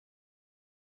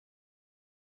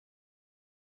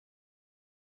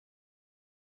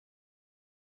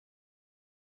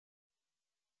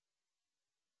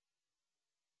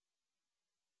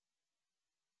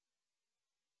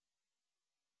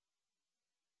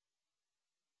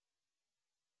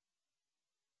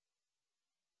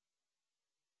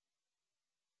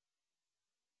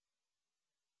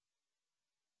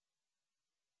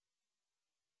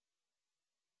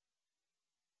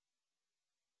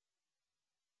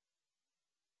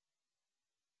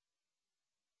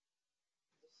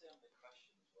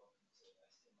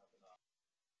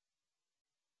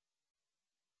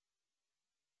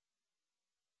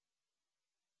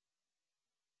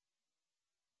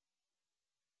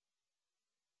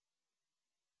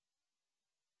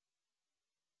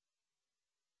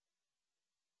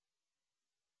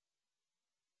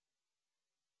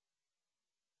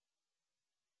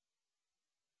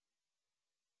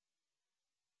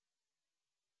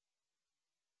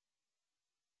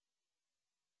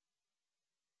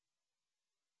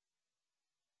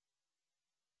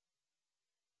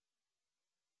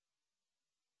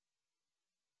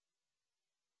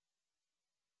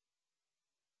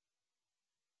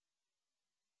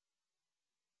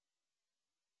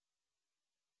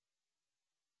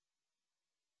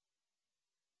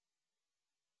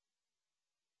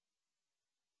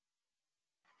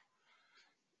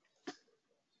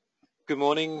Good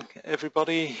morning,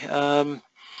 everybody.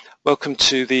 Welcome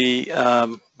to the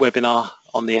webinar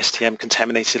on the STM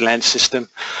Contaminated Land System.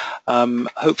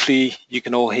 Hopefully you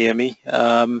can all hear me.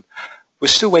 We're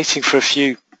still waiting for a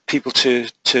few people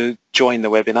to join the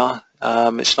webinar.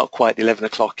 It's not quite 11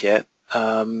 o'clock yet,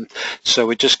 so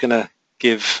we're just going to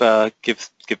give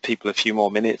people a few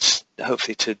more minutes,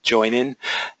 hopefully, to join in,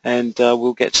 and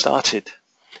we'll get started.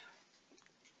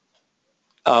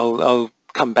 I'll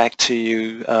come back to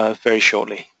you very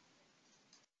shortly.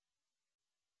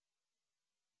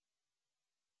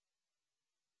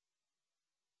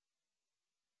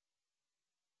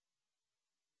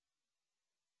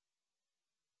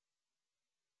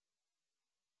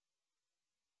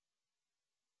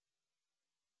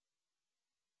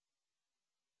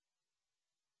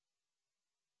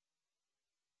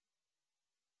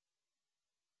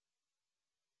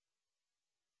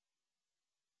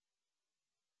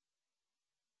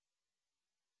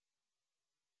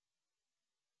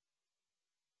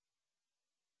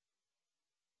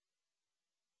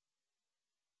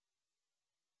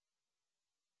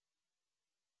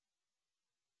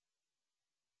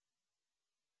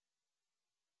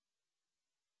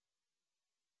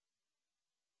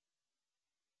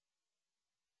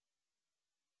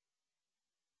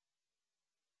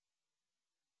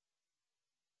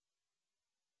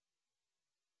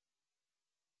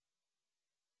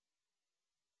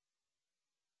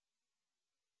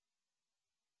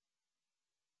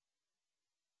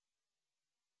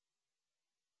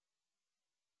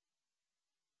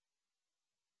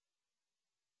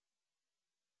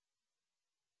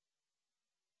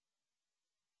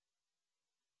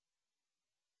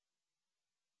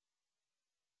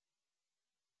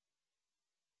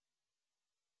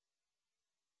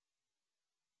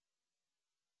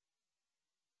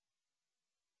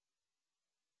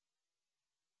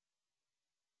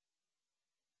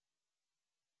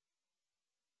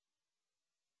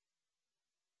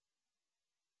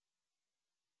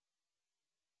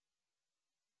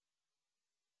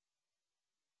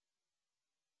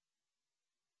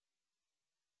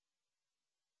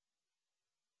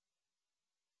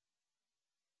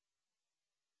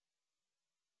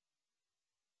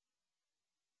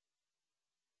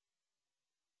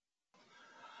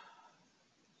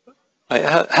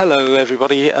 Hello,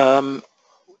 everybody.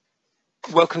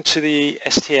 Welcome to the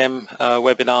STM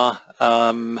webinar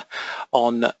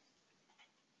on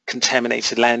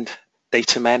contaminated land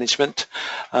data management.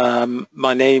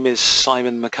 My name is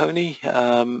Simon McConey.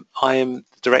 I am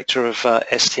the director of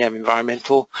STM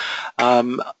Environmental.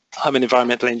 I'm an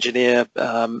environmental engineer.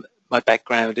 My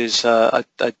background is I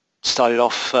started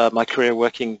off my career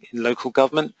working in local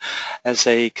government as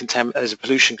a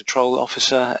pollution control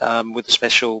officer with a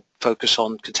special focus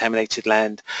on contaminated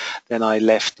land. Then I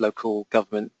left local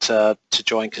government to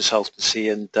join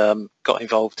consultancy and got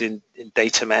involved in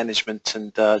data management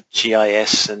and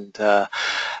GIS and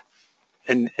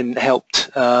helped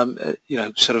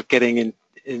sort of getting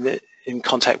in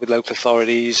contact with local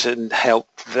authorities and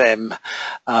helped them.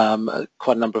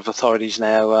 Quite a number of authorities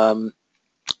now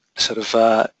sort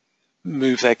of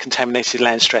move their contaminated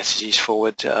land strategies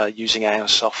forward using our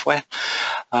software.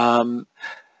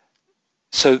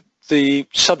 So the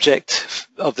subject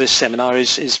of this seminar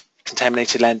is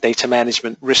contaminated land data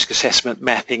management, risk assessment,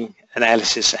 mapping,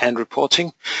 analysis, and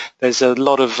reporting. There's a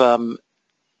lot of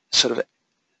sort of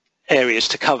areas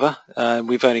to cover.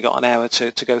 We've only got an hour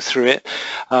to go through it,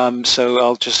 so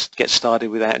I'll just get started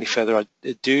without any further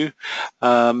ado.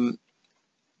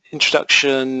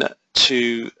 Introduction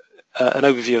to an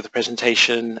overview of the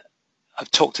presentation.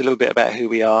 I've talked a little bit about who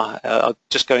we are. I'll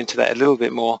just go into that a little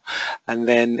bit more and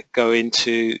then go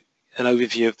into an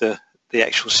overview of the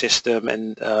actual system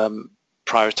and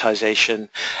prioritization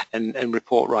and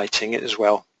report writing as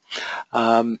well.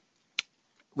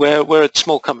 We're a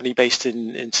small company based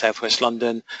in southwest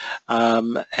London,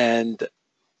 and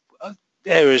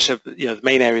areas of, the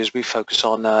main areas we focus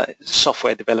on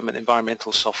software development,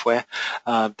 environmental software,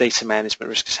 data management,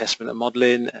 risk assessment and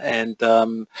modeling, and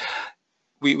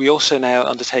we also now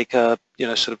undertake sort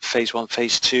of phase 1,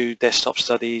 phase 2 desktop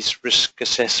studies, risk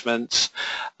assessments,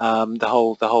 the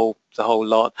whole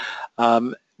lot.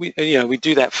 We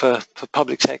do that for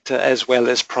public sector as well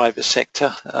as private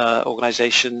sector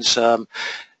organizations.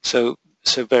 So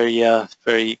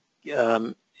very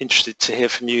interested to hear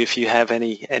from you if you have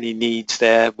any needs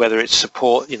there, whether it's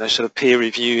support, sort of peer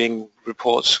reviewing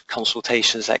reports,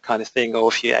 consultations, that kind of thing, or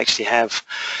if you actually have,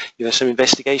 some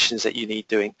investigations that you need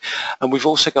doing. And we've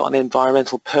also got an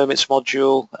environmental permits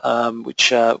module,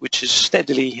 which is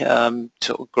steadily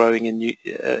sort of growing in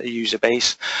user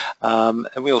base, and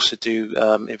we also do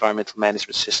environmental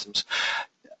management systems.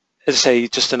 as I say,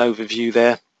 just an overview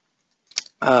there.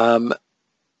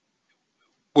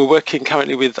 We're working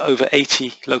currently with over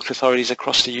 80 local authorities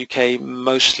across the UK,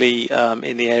 mostly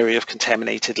in the area of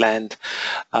contaminated land.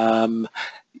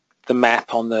 The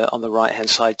map on the right-hand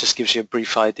side just gives you a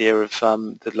brief idea of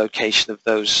the location of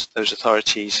those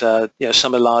authorities.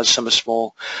 Some are large, some are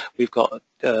small. We've got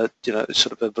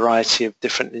sort of a variety of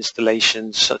different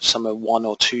installations. Some are 1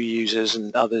 or 2 users,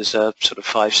 and others are sort of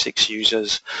 5, 6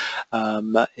 users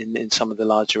in some of the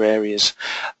larger areas.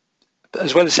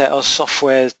 As well as that, our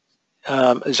software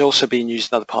is also being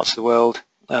used in other parts of the world.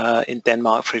 In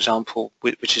Denmark, for example,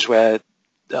 which is where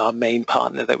our main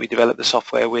partner that we develop the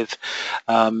software with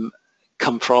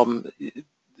come from.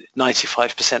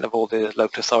 95% of all the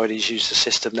local authorities use the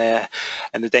system there,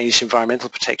 and the Danish Environmental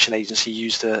Protection Agency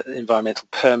use the environmental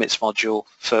permits module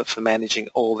for managing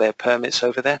all their permits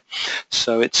over there.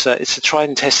 So it's a tried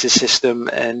and tested system,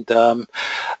 and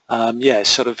yeah, it's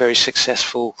sort of very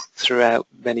successful throughout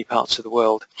many parts of the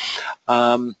world.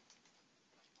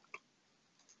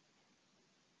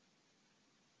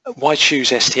 Why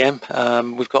choose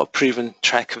STM? We've got a proven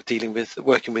track of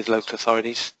working with local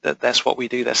authorities. That's what we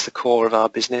do. That's the core of our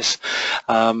business.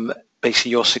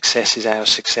 Basically, your success is our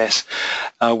success.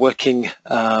 We've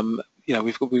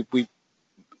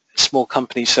small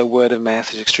companies, so word of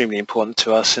mouth is extremely important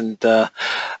to us, and so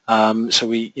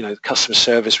the customer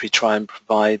service we try and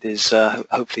provide is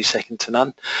hopefully second to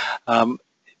none.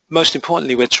 Most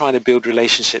importantly, we're trying to build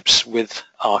relationships with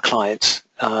our clients.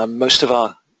 Most of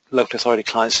our local authority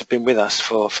clients have been with us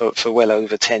for well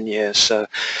over 10 years, so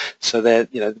they're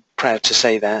proud to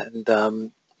say that,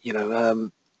 and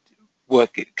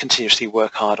continuously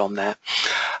work hard on that.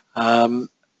 Now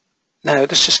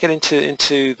let's just get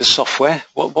into the software.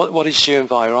 What is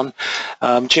GeoEnviron?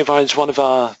 GeoEnviron is one of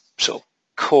our sort of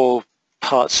core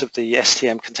parts of the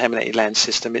STM Contaminated Land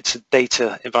system. It's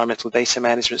a environmental data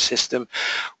management system,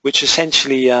 which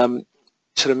essentially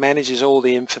sort of manages all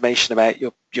the information about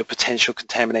your potential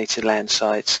contaminated land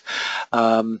sites.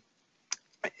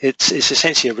 It's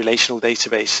essentially a relational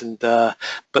database, and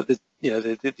but the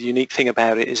unique thing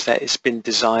about it is that it's been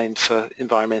designed for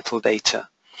environmental data.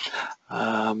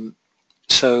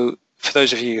 So for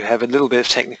those of you who have a little bit of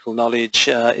technical knowledge,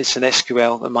 it's an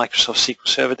SQL, a Microsoft SQL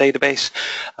Server database,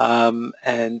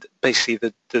 and basically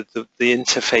the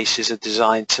interfaces are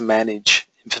designed to manage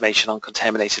information on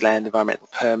contaminated land, environmental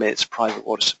permits, private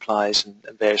water supplies, and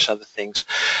various other things.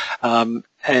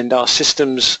 And our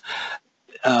systems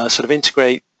sort of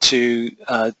integrate to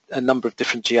a number of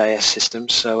different GIS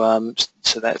systems. So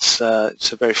that's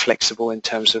so very flexible in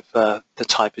terms of the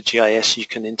type of GIS you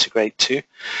can integrate to.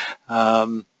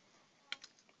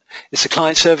 It's a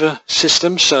client-server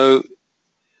system, so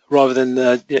rather than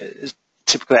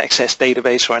typical Access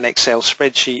database or an Excel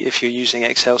spreadsheet, if you're using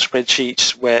Excel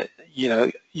spreadsheets where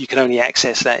you can only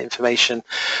access that information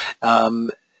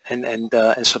and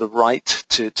sort of write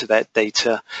to that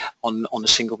data on a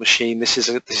single machine. This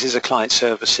is a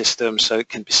client-server system, so it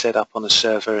can be set up on a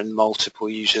server, and multiple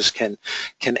users can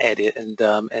edit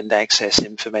and access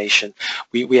information.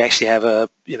 We actually have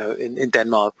in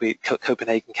Denmark,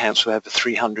 Copenhagen Council have a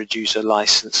 300 user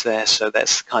license there, so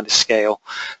that's the kind of scale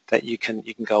that you can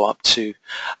go up to.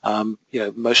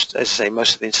 Most of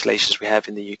the installations we have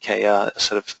in the UK are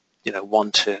sort of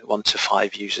 1 to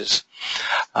 5 users.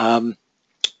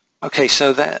 Okay,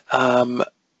 so that's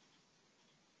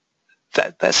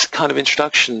kind of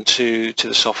introduction to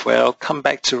the software. I'll come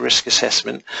back to risk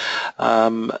assessment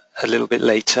a little bit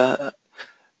later.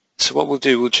 So what we'll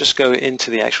do, we'll just go into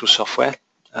the actual software,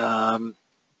 and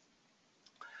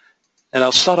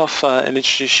I'll start off and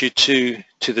introduce you to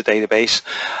the database.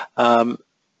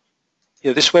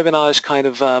 This webinar is kind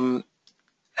of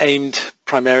aimed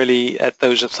primarily at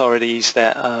those authorities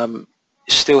that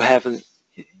still haven't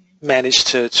managed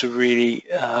to really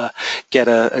get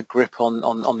a grip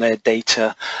on their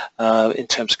data in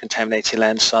terms of contaminated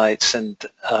land sites and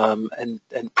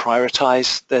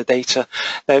prioritize their data.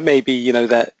 Now, it may be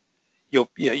that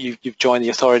you've joined the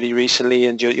authority recently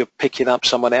and you're picking up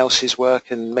someone else's work,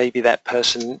 and maybe that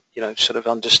person sort of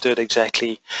understood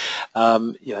exactly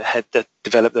had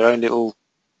developed their own little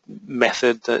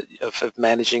method of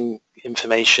managing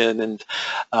information, and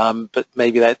but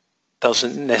maybe that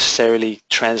doesn't necessarily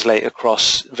translate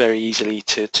across very easily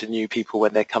to new people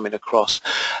when they're coming across.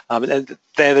 And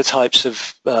they're the types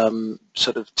of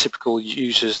sort of typical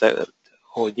users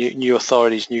or new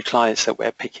authorities, new clients that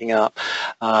we're picking up.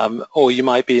 Or you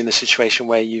might be in a situation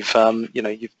where you've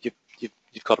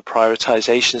got a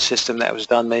prioritization system that was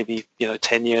done maybe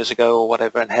 10 years ago or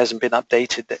whatever, and hasn't been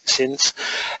updated since,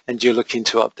 and you're looking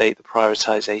to update the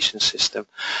prioritization system.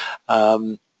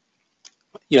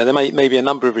 there may be a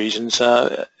number of reasons.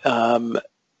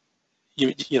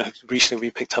 Recently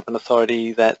we picked up an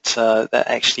authority that that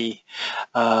actually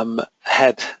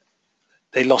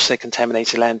they lost their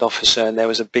contaminated land officer, and there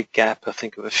was a big gap, I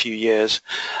think, of a few years,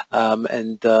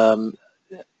 and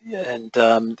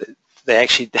they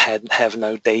actually have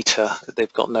no data.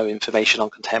 They've got no information on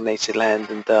contaminated land,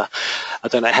 and I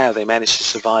don't know how they managed to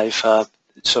survive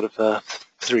sort of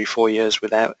 3-4 years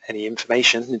without any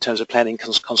information in terms of planning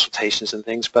consultations and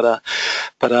things. But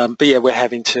yeah, we're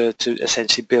having to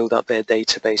essentially build up their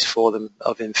database for them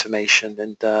of information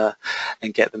and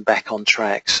get them back on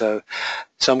track. So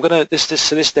I'm gonna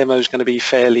this demo is going to be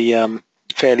fairly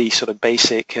sort of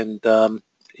basic and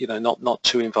not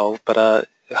too involved, but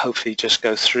hopefully just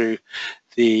go through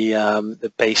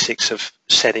the basics of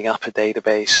setting up a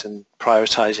database and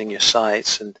prioritizing your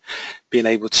sites and being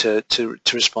able to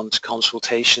respond to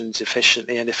consultations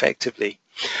efficiently and effectively.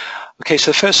 Okay,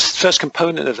 so first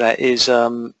component of that is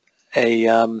a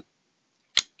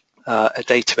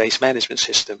database management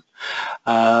system.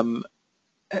 By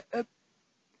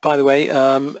the way,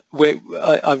 I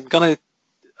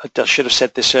should have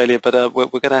said this earlier, but we're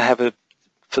going to have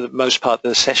for the most part,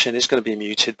 the session is going to be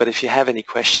muted, but if you have any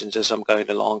questions as I'm going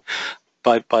along,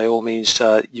 by all means,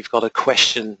 you've got a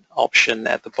question option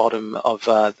at the bottom of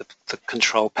the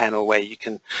control panel where you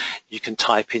can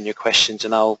type in your questions,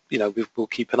 and we'll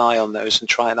keep an eye on those and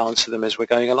try and answer them as we're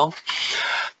going along.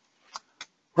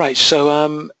 Right,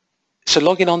 so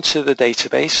logging onto the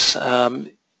database,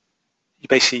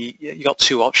 you got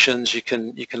two options. You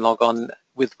can log on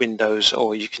with Windows,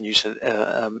 or you can use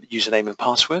a username and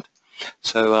password.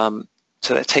 So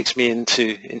that takes me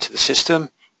into the system,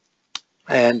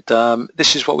 and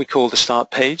this is what we call the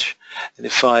start page. And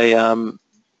if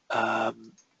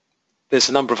there's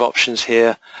a number of options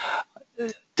here,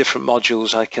 different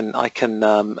modules. I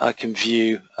can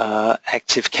view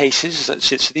active cases.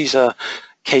 So these are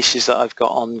cases that I've got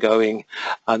ongoing.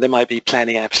 There might be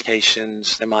planning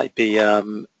applications. There might be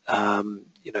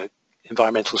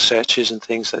environmental searches and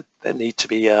things that need to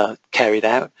be carried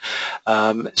out.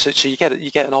 So you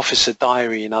get an officer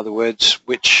diary, in other words,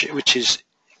 which is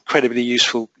incredibly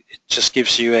useful. It just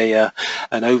gives you an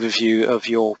overview of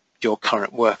your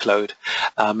current workload,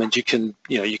 and you can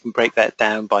break that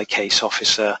down by case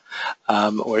officer,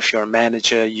 or if you're a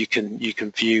manager, you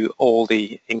can view all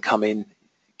the incoming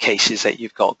cases that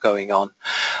you've got going on.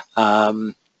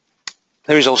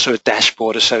 There is also a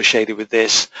dashboard associated with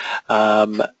this.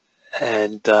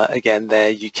 And again,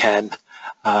 there you can,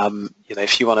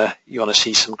 if you want to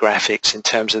see some graphics in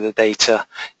terms of the data,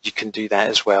 you can do that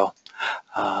as well.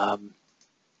 But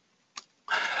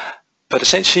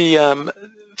essentially,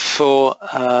 for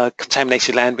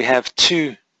contaminated land, we have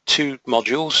two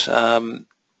modules.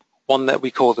 One that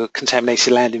we call the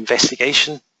Contaminated Land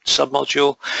Investigation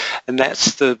submodule, and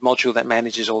that's the module that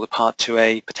manages all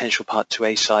the potential Part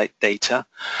 2A site data.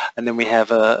 And then we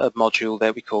have a module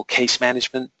that we call Case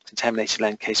Management, Contaminated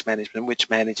Land Case Management, which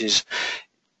manages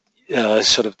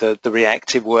sort of the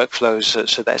reactive workflows.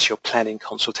 So that's your planning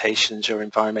consultations, your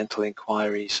environmental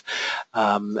inquiries,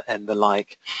 and the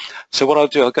like. So what I'll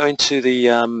do, I'll go into the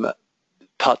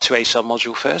Part 2A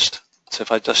submodule first. So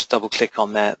if I just double click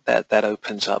on that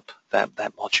opens up that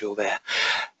module there.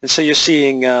 And so you're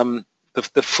seeing the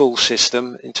full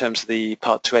system in terms of the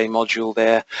Part 2A module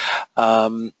there.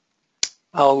 I'll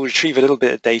retrieve a little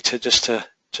bit of data just to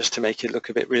make it look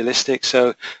a bit realistic.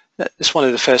 So that's one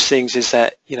of the first things, is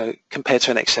that compared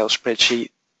to an Excel spreadsheet,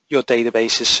 your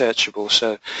database is searchable.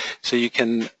 So you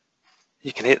can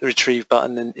hit the retrieve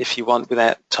button, and if you want,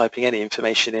 without typing any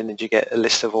information in, and you get a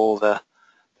list of all the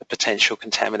potential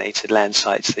contaminated land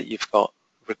sites that you've got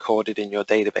recorded in your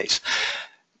database.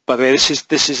 By the way,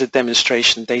 this is a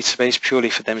demonstration database, purely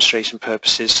for demonstration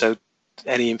purposes. So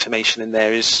any information in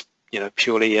there is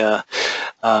purely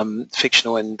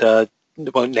fictional and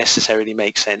won't necessarily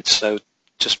make sense. So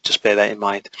just bear that in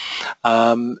mind.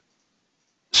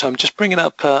 So I'm just bringing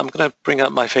up. I'm going to bring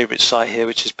up my favorite site here,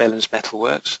 which is Bellams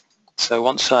Metalworks. So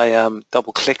once I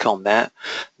double click on that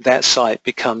site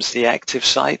becomes the active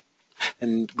site,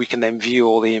 and we can then view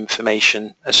all the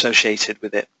information associated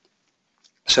with it.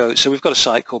 So we've got a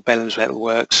site called Bellams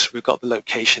Metalworks. We've got the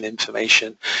location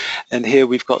information, and here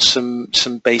we've got some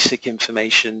basic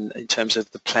information in terms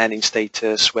of the planning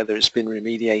status, whether it's been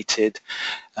remediated,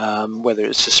 whether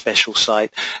it's a special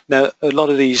site. Now, a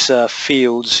lot of these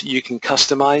fields you can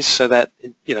customize, so that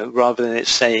rather than it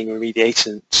saying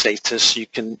remediation status, you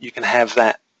can have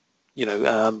that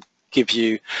give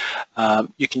you,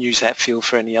 you can use that field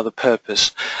for any other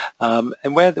purpose.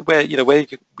 And where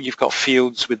you've got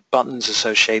fields with buttons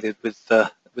associated with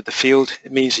the field.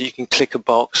 It means that you can click a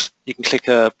box, you can click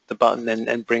the button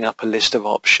and bring up a list of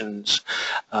options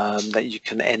that you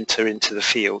can enter into the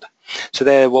field. So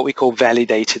they're what we call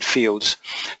validated fields.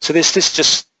 So this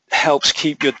just helps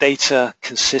keep your data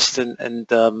consistent, and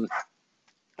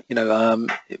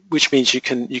which means you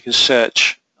can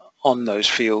search on those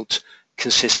fields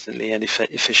consistently and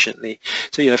efficiently.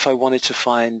 So if I wanted to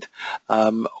find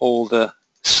all the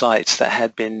sites that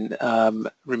had been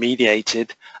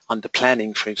remediated under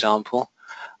planning, for example,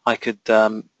 I could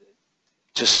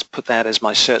just put that as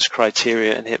my search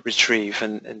criteria and hit retrieve,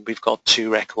 and we've got 2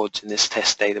 records in this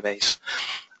test database.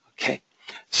 Okay,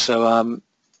 so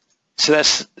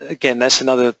that's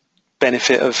another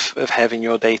benefit of having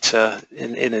your data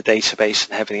in a database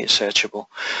and having it searchable.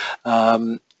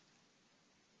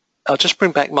 I'll just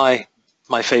bring back my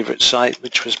favorite site,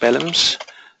 which was Bellams.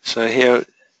 So here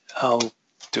I'll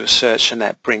do a search, and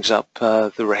that brings up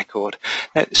the record.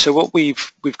 So what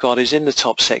we've got is in the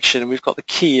top section, we've got the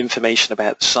key information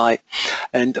about the site,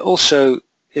 and also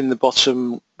in the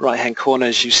bottom right-hand corner,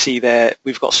 as you see there,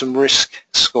 we've got some risk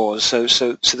scores. So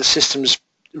the system's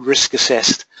risk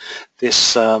assessed this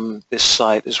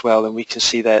site as well, and we can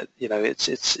see that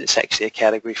it's actually a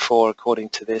category 4 according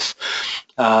to this,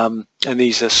 and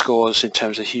these are scores in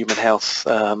terms of human health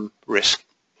risk.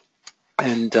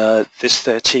 And this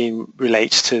 13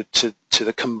 relates to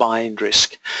the combined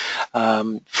risk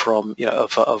from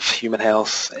of human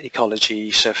health,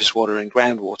 ecology, surface water, and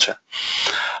groundwater.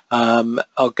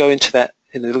 I'll go into that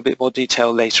in a little bit more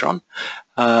detail later on.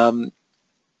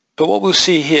 But what we'll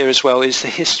see here as well is the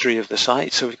history of the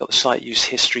site. So we've got the site use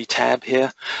history tab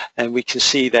here, and we can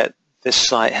see that this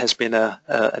site has been an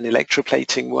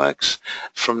electroplating works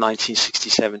from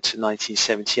 1967 to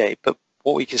 1978. But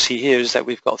what we can see here is that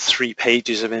we've got 3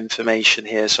 pages of information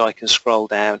here, so I can scroll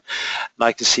down and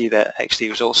I can see that actually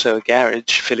it was also a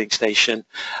garage filling station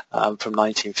from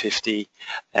 1950,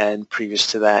 and previous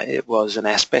to that it was an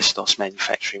asbestos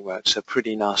manufacturing work, so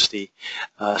pretty nasty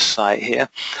site here.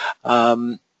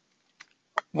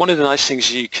 One of the nice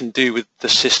things you can do with the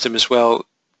system as well,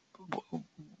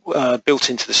 built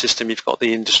into the system, you've got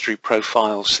the industry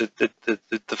profiles,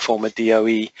 the former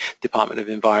DOE, Department of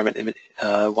Environment,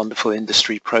 wonderful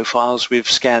industry profiles. We've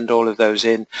scanned all of those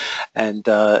in, and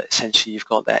essentially you've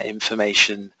got that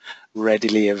information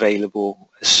readily available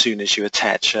as soon as you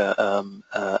attach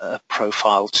a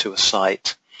profile to a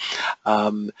site.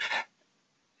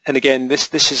 And again,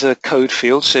 this is a code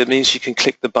field, so it means you can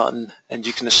click the button and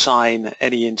you can assign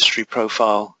any industry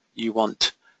profile you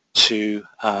want to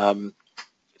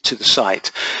the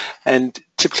site. And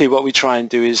typically what we try and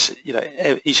do is,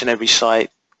 each and every site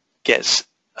gets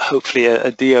hopefully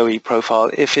a DOE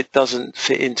profile. If it doesn't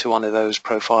fit into one of those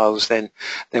profiles, then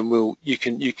you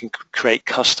can create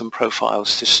custom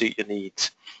profiles to suit your needs.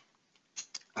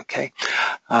 Okay.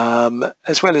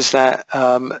 As well as that,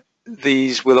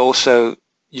 these will also,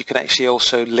 you can actually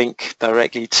also link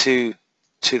directly to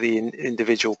the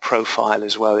individual profile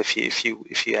as well, if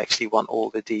you actually want all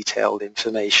the detailed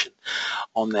information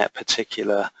on that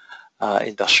particular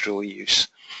industrial use.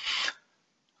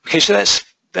 Okay, so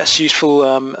that's useful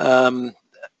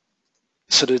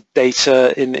sort of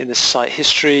data in the site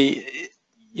history.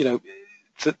 The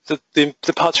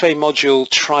Part 2A module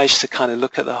tries to kind of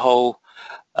look at the whole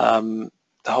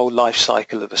life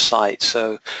cycle of a site.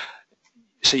 So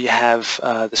you have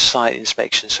the site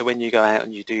inspection. So when you go out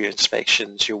and you do your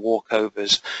inspections, your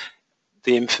walkovers,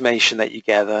 the information that you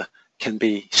gather can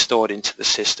be stored into the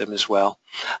system as well.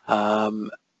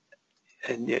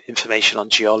 And information on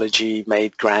geology,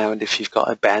 made ground, if you've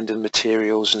got abandoned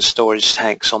materials and storage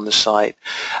tanks on the site,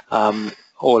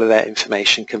 all of that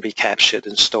information can be captured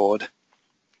and stored.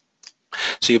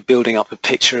 So you're building up a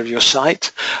picture of your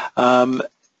site.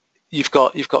 You've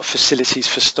got facilities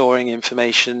for storing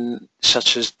information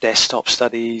such as desktop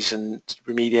studies and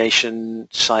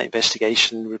remediation, site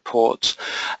investigation reports.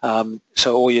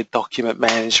 So all your document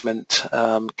management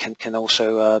can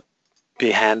also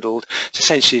be handled. So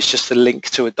essentially it's just a link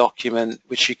to a document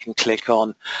which you can click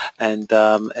on, and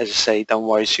as I say, don't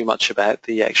worry too much about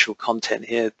the actual content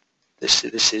here. This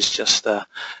is just a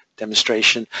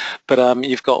demonstration, but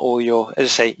you've got all your, as I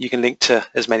say, you can link to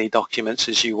as many documents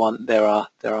as you want. There are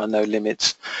no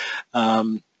limits.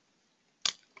 So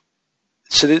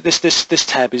this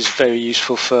tab is very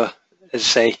useful for, as I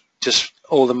say, just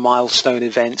all the milestone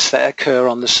events that occur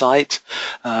on the site,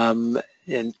 and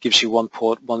gives you one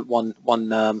port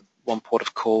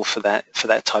of call for that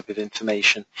type of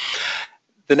information.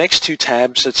 The next 2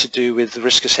 tabs are to do with the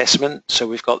risk assessment. So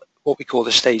we've got what we call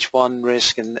the stage 1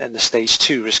 risk and the stage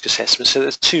 2 risk assessment. So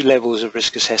there's 2 levels of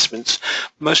risk assessments.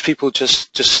 Most people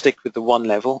just stick with the 1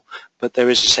 level, but there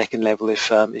is a 2nd level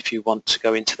if you want to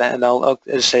go into that. And as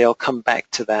I say, I'll come back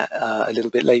to that a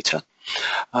little bit later.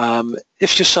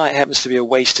 If your site happens to be a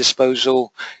waste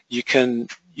disposal, you can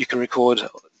record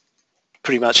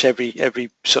pretty much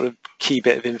every sort of key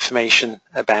bit of information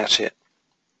about it.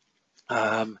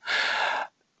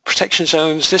 Protection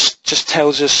zones, this just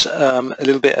tells us a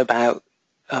little bit about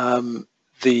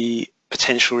the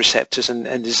potential receptors and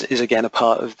is again a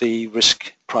part of the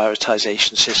risk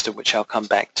prioritization system, which I'll come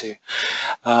back to.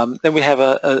 Then we have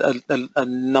a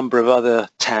number of other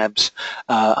tabs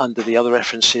under the other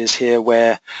references here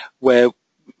where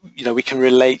we can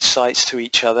relate sites to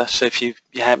each other. So if you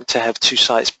happen to have 2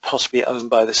 sites possibly owned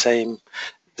by the same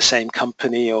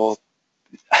company or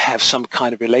have some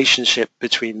kind of relationship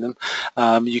between them,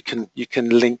 you can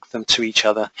link them to each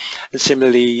other. And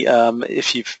similarly,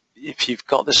 if you've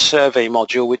got the survey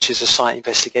module, which is a site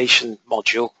investigation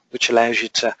module, which allows you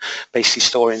to basically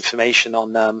store information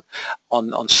on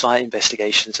site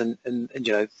investigations, and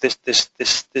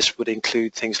this would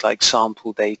include things like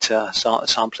sample data,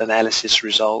 sample analysis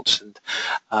results, and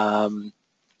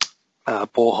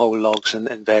borehole logs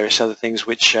and various other things,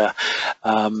 which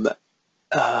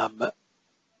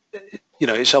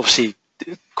it's obviously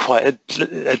quite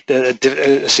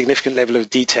a significant level of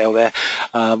detail there,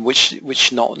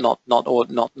 which not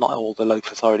all the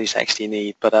local authorities actually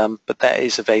need, but that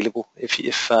is available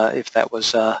if that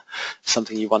was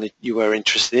something you were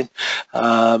interested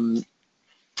in.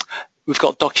 We've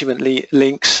got document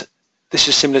links. This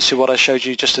is similar to what I showed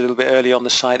you just a little bit earlier on the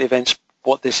site events.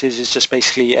 What this is just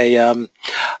basically a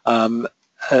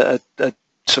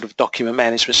sort of document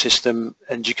management system,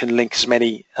 and you can link as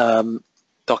many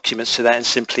documents to that, and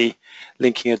simply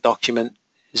linking a document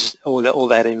is all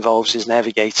that involves is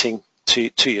navigating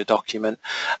to your document.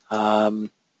 Let's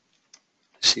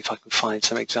see if I can find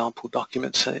some example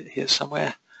documents here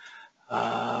somewhere.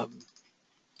 So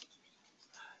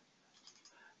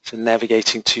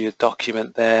navigating to your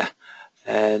document there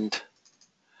and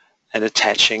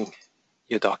attaching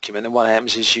your document, and what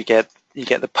happens is you get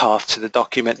the path to the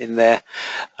document in there,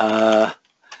 and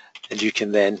you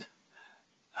can then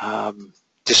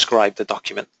describe the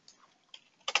document.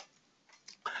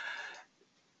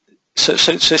 So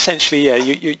essentially, yeah,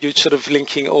 you're sort of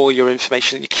linking all your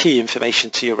information, your key information,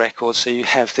 to your records. So you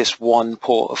have this one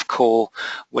port of call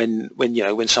when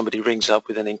somebody rings up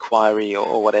with an inquiry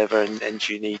or whatever, and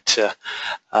you need to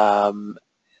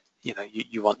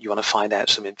you want to find out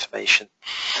some information.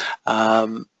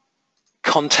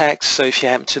 Contacts, so if you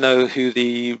happen to know who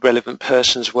the relevant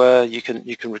persons were, you can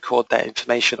record that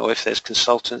information, or if there's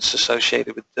consultants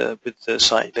associated with the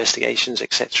site investigations,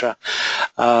 etc.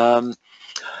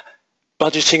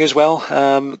 Budgeting as well.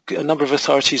 A number of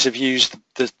authorities have used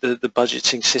the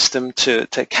budgeting system to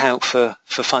account for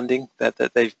funding that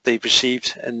they've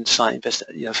received and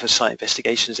for site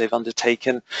investigations they've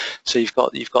undertaken. So you've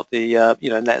got the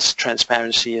and that's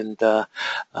transparency and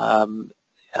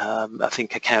I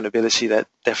think accountability that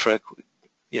DEFRA,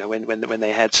 when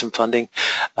they had some funding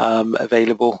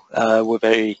available, were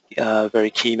very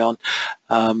keen on.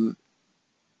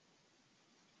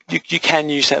 You can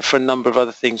use that for a number of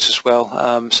other things as well.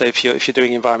 So if you're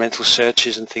doing environmental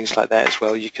searches and things like that as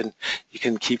well, you can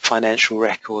keep financial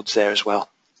records there as well.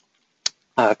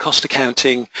 Cost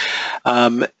accounting.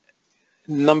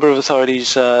 Number of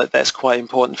authorities, that's quite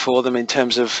important for them in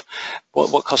terms of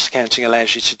what cost accounting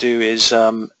allows you to do is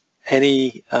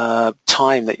any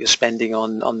time that you're spending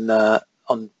on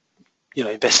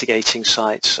investigating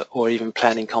sites or even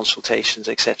planning consultations,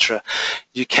 etc.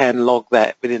 You can log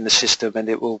that within the system, and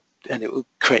it will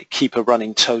keep a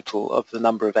running total of the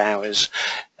number of hours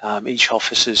each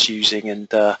officer's using, and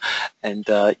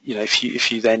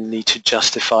if you then need to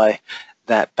justify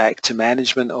that back to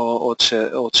management or to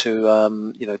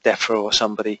DEFRA or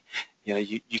somebody,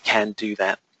 you can do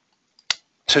that.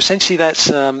 So essentially, that's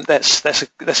a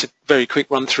very quick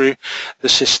run through the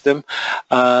system.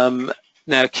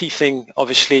 Now, key thing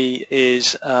obviously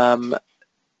is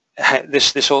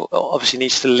this all obviously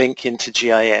needs to link into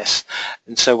GIS,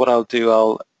 and so what I'll do,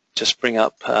 I'll just bring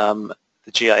up the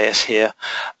GIS here,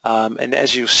 and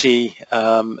as you'll see,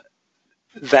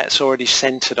 that's already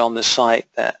centered on the site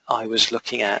that I was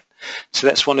looking at. So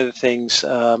that's one of the things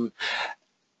that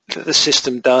the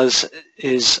system does,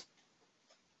 is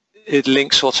it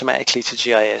links automatically to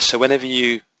GIS. So whenever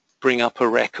you bring up a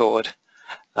record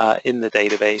in the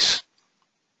database,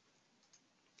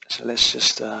 so let's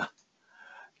just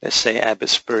let's say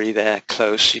Abbotsbury there,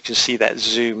 close, you can see that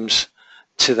zooms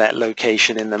to that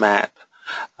location in the map.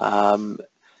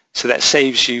 So that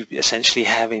saves you essentially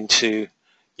having to,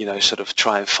 sort of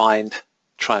try and find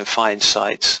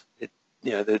sites.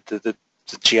 The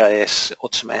GIS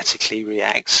automatically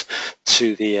reacts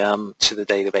to the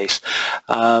database.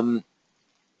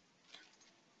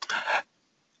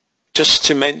 Just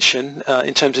to mention,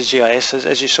 in terms of GIS,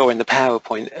 as you saw in the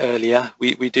PowerPoint earlier,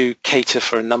 we do cater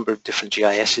for a number of different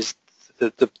GISs.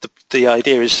 The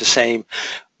idea is the same.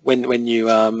 When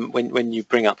you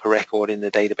bring up a record in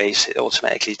the database, it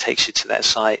automatically takes you to that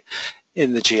site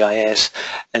in the GIS.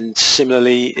 And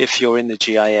similarly, if you're in the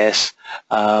GIS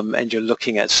and you're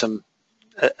looking at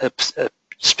a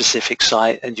specific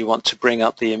site and you want to bring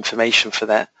up the information for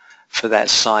that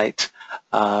site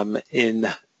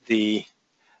in the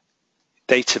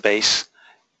database,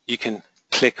 you can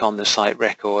click on the site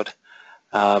record.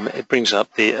 It brings up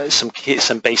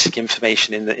some basic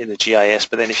information in the GIS,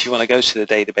 but then if you want to go to the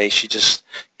database, you just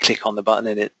click on the button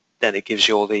and then it gives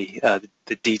you all the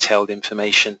detailed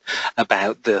information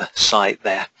about the site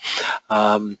there.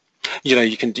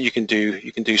 You can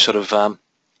do sort of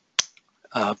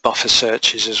buffer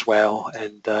searches as well,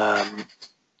 and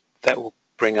that will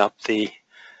bring up the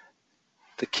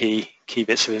key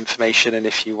bits of information. And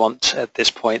if you want at this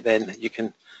point, then you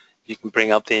can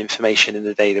bring up the information in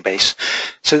the database.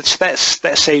 So that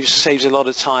saves a lot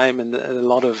of time and a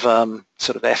lot of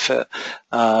sort of effort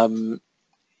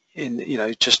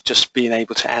in just being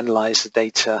able to analyze the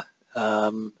data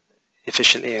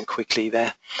efficiently and quickly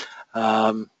there.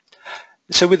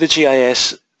 So with the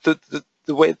GIS, the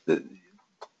way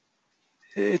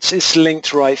it's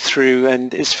linked right through,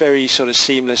 and it's very sort of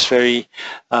seamless, very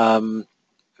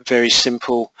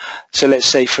simple. So let's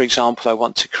say, for example, I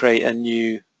want to create a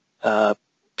new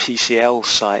PCL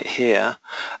site here.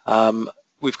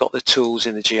 We've got the tools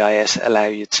in the GIS that allow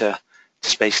you to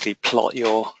just basically plot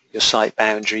your site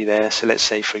boundary there. So let's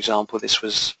say, for example, this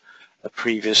was a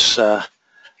previous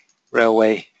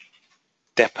railway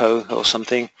depot or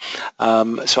something.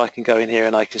 So I can go in here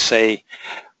and I can say,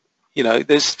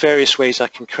 there's various ways I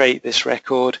can create this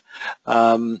record.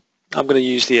 I'm going to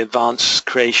use the advanced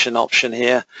creation option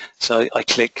here. So I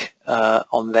click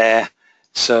on there.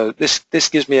 So this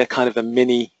gives me a kind of a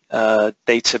mini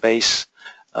database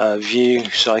view.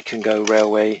 So I can go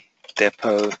railway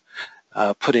depot,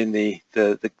 put in the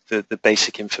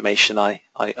basic information I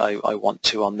want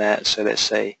to on that. So let's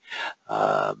say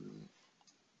let's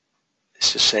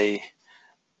just say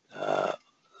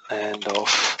land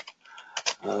off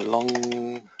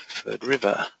Longford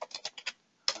River.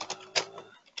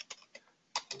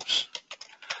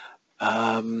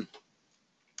 And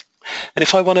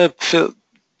if I want to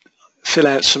fill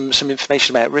out some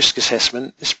information about risk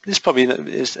assessment, this probably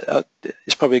is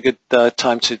probably a good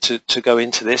time to go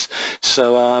into this.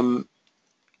 So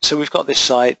so we've got this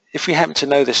site. If we happen to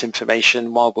know this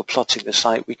information while we're plotting the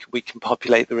site, we can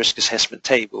populate the risk assessment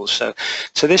table. So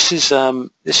this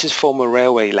is former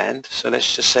railway land. So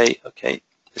let's just say, okay,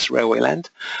 this railway land.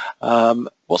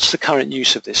 What's the current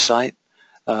use of this site?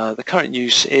 The current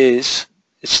use it's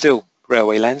still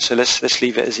railway land. So let's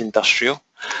leave it as industrial.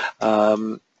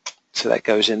 So that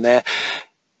goes in there.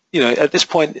 At this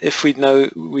point, if we know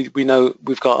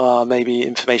we've got maybe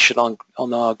information on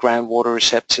our groundwater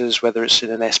receptors, whether it's in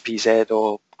an SPZ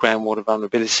or groundwater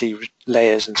vulnerability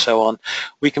layers and so on,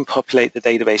 we can populate the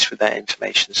database with that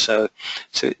information. So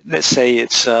let's say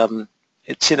it's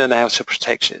in and out of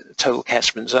protection, total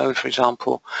catchment zone, for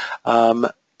example.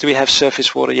 Do we have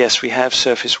surface water? Yes, we have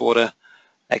surface water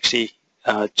actually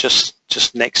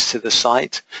just next to the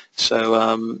site.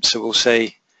 So we'll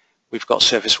say we've got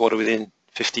surface water within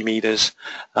 50 meters.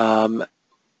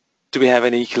 Do we have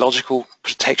any ecological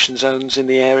protection zones in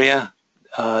the area?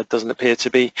 Doesn't appear to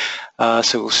be.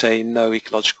 So we'll say no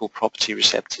ecological property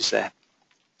receptors there.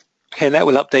 Okay, and that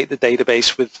will update the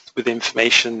database with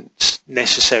information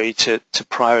necessary to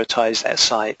prioritize that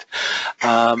site.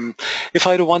 If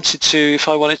I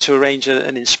wanted to arrange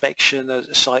an inspection,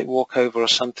 a site walkover or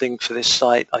something for this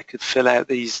site, I could fill out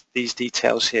these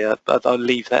details here, but I'll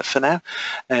leave that for now.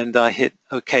 And I hit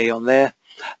OK on there.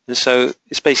 And so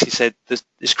it's basically said,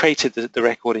 it's created the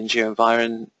record in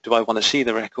GeoEnviron. Do I want to see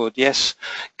the record? Yes.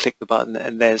 Click the button,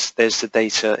 and there's the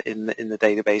data in the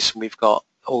database, and we've got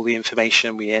all the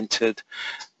information we entered.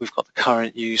 We've got the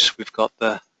current use. We've got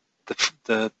the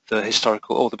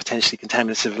historical or the potentially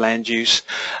contaminative land use.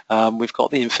 We've got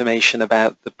the information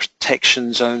about the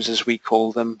protection zones, as we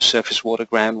call them, surface water,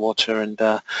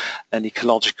 groundwater, and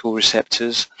ecological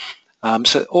receptors.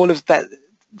 So all of that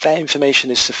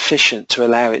information is sufficient to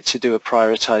allow it to do a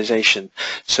prioritization.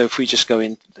 So if we just go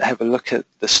in, have a look at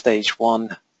the stage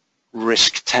 1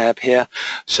 risk tab here.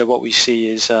 So what we see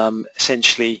is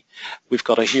essentially we've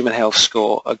got a human health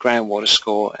score, a groundwater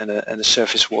score, and a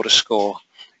surface water score,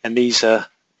 and these are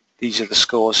the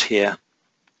scores here.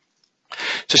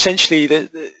 So essentially,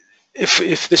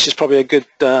 if this is probably a good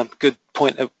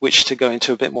point at which to go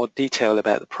into a bit more detail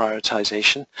about the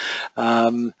prioritization,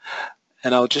 and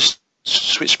I'll just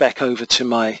switch back over to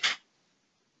my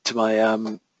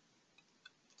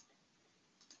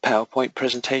PowerPoint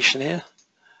presentation here.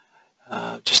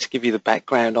 Just to give you the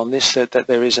background on this, that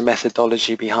there is a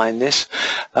methodology behind this.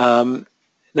 Now,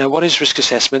 what is risk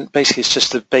assessment? Basically, it's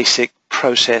just the basic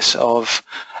process of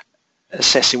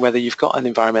assessing whether you've got an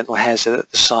environmental hazard at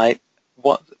the site,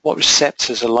 what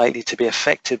receptors are likely to be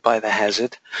affected by the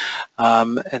hazard,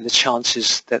 and the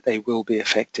chances that they will be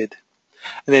affected.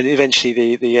 And then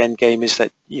eventually the end game is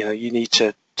that you need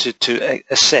to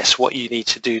assess what you need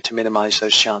to do to minimize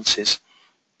those chances.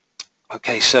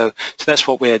 Okay, so that's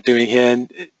what we're doing here,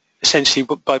 and essentially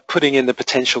by putting in the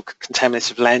potential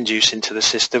contaminated land use into the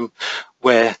system,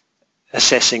 we're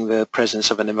assessing the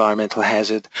presence of an environmental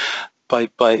hazard. By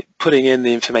putting in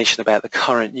the information about the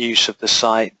current use of the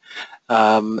site,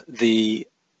 the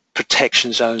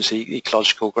protection zones, the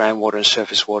ecological groundwater and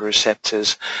surface water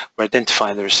receptors, we're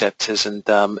identifying the receptors, and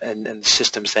the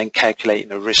system's then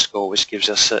calculating a risk score, which gives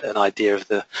us an idea of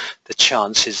the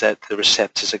chances that the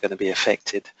receptors are going to be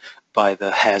affected by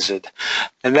the hazard.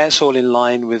 And that's all in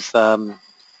line with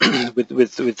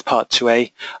with Part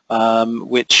 2A,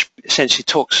 which essentially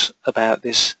talks about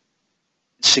this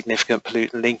significant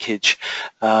pollutant linkage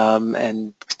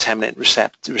and contaminant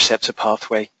receptor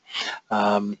pathway.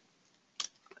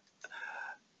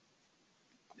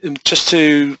 Just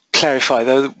to clarify,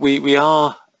 though, we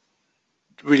are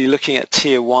really looking at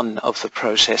tier 1 of the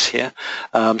process here.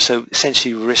 So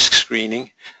essentially risk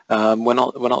screening. We're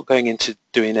not going into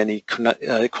doing any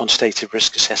quantitative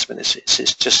risk assessment.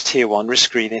 It's just tier 1 risk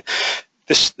screening.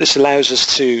 This allows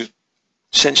us to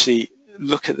essentially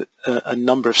look at a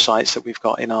number of sites that we've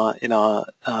got in our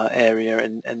area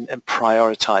and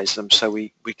prioritize them, so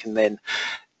we can then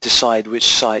decide which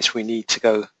sites we need to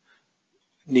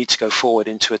go forward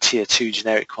into a tier 2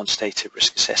 generic quantitative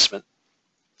risk assessment.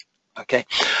 Okay,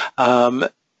 so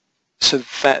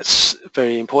that's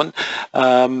very important.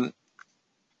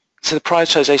 So the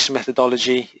prioritization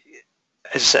methodology,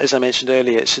 as I mentioned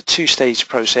earlier, it's a 2-stage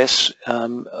process.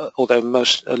 Although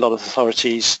a lot of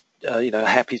authorities are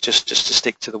happy just to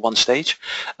stick to the 1 stage.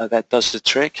 That does the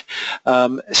trick.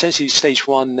 Essentially, stage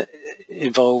 1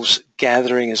 involves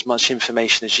gathering as much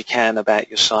information as you can about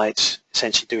your sites,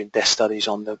 essentially doing desk studies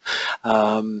on them.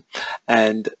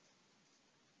 And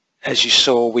as you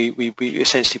saw, we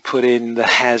essentially put in the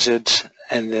hazards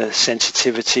and the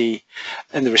sensitivity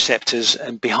and the receptors,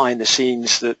 and behind the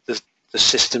scenes the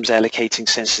system's allocating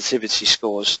sensitivity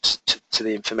scores to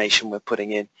the information we're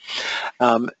putting in.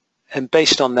 And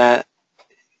based on that,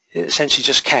 it essentially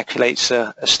just calculates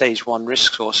a stage 1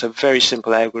 risk score. So very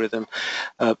simple algorithm,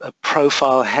 a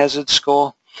profile hazard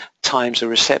score times a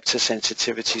receptor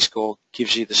sensitivity score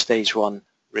gives you the stage 1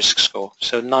 risk score.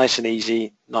 So nice and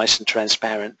easy, nice and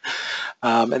transparent.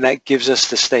 And that gives us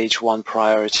the stage 1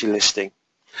 priority listing.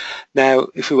 Now,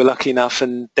 if we were lucky enough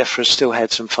and DEFRA still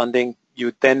had some funding, you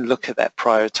would then look at that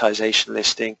prioritization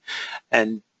listing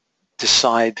and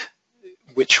decide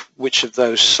which of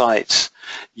those sites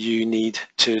you need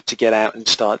to get out and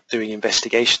start doing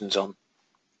investigations on.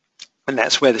 And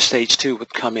that's where the stage 2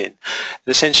 would come in. And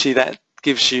essentially that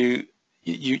gives you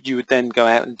would then go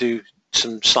out and do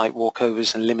some site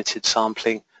walkovers and limited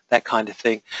sampling, that kind of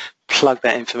thing, plug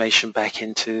that information back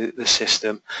into the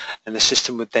system, and the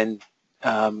system would then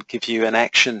give you an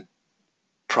action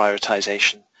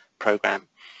prioritization program.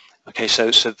 Okay, so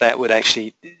that would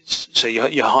actually, so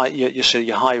your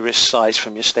high risk sites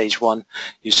from your stage 1,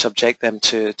 you subject them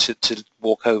to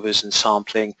walkovers and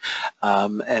sampling,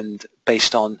 and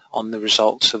based on the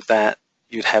results of that,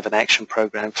 you'd have an action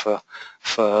program for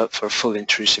full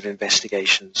intrusive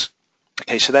investigations.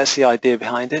 Okay, so that's the idea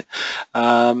behind it.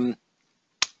 I'll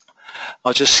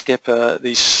just skip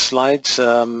these slides.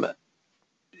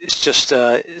 It's just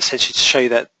essentially to show you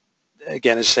that,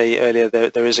 again, as I say earlier,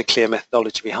 there is a clear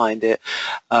methodology behind it.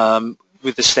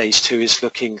 With the stage 2, is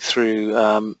looking through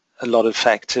a lot of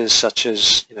factors such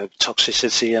as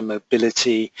toxicity and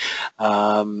mobility,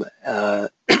 and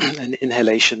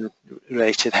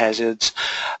inhalation-related hazards.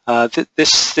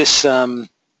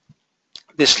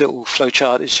 This little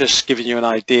flowchart is just giving you an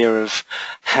idea of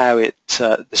how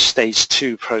the stage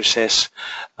 2 process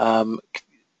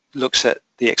looks at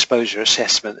the exposure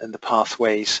assessment and the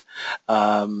pathways.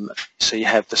 So you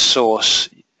have the source,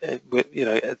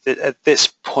 at this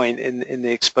point in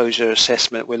the exposure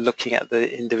assessment, we're looking at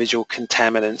the individual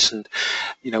contaminants and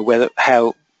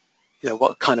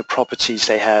what kind of properties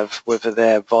they have, whether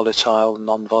they're volatile,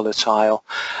 non-volatile,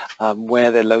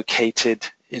 where they're located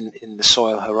in the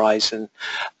soil horizon,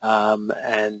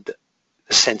 and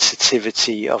the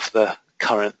sensitivity of the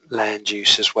current land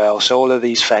use as well. So all of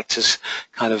these factors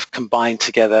kind of combine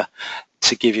together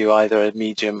to give you either a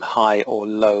medium, high, or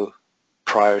low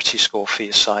priority score for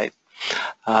your site.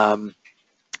 As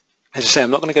I say,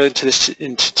 I'm not going to go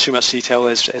into too much detail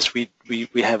as we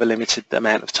have a limited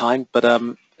amount of time, but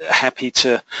I'm happy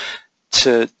to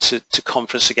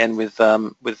conference again with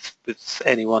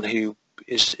anyone who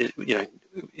is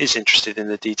interested in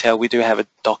the detail. We do have a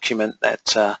document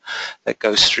that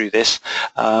goes through this,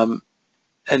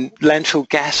 and landfill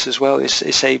gas as well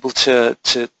is able to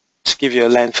give you a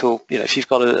landfill. If you've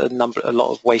got a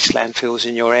lot of waste landfills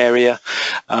in your area,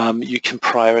 you can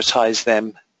prioritize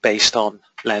them based on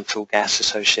landfill gas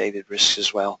associated risks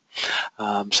as well.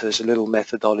 So there's a little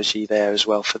methodology there as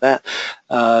well for that.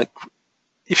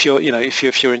 If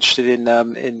you're interested in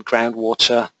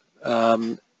groundwater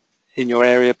in your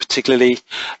area particularly,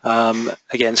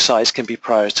 again, sites can be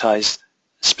prioritized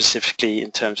specifically in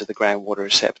terms of the groundwater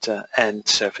receptor and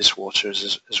surface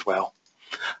waters as well.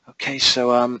 Okay,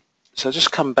 so I'll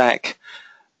just come back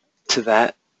to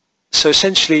that. So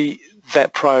essentially,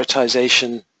 that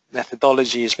prioritization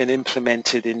methodology has been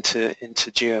implemented into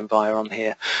GeoEnviron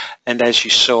here, and as you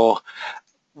saw,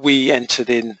 we entered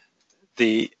in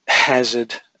the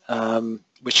hazard,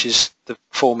 which is the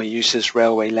former use as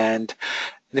railway land.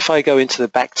 And if I go into the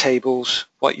back tables,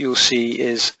 what you'll see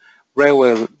is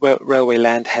railway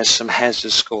land has some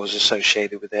hazard scores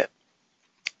associated with it.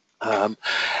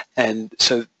 And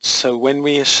so when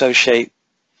we associate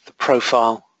the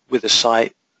profile with a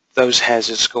site, those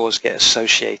hazard scores get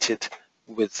associated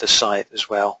with the site as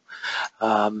well.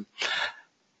 And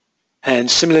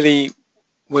similarly,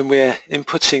 when we're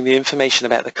inputting the information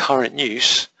about the current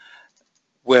use,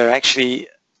 we're actually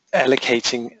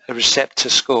allocating a receptor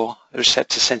score, a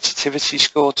receptor sensitivity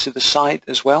score to the site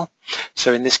as well.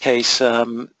 So in this case,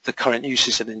 the current use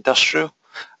is an industrial,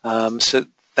 so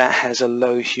that has a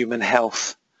low human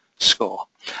health score.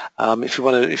 If we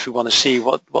want to see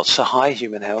what's a high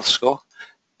human health score,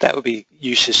 that would be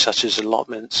uses such as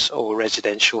allotments or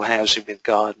residential housing with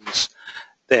gardens.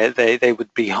 They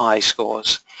would be high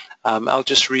scores. I'll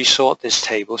just resort this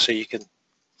table so you can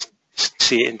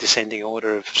see it in descending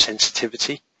order of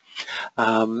sensitivity.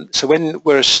 So when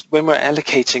we're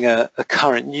allocating a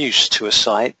current use to a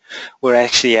site, we're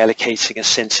actually allocating a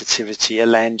sensitivity, a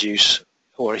land use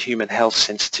or a human health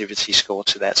sensitivity score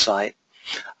to that site.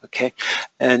 Okay,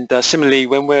 and similarly,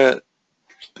 when we're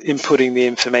inputting the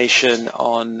information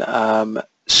on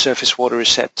surface water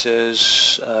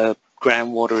receptors,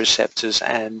 groundwater receptors,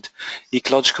 and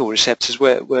ecological receptors,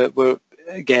 we're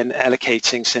again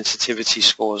allocating sensitivity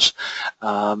scores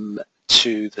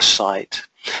to the site.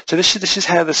 So this is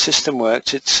how the system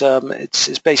works.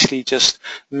 It's basically just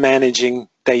managing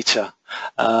data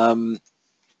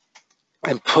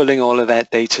and pulling all of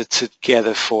that data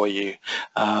together for you.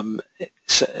 One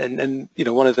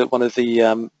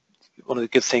of the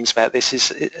good things about this is,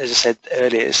 as I said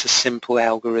earlier, it's a simple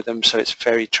algorithm, so it's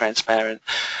very transparent.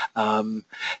 I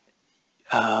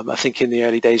think in the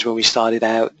early days when we started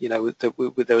out, there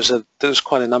was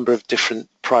quite a number of different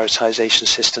prioritization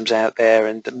systems out there,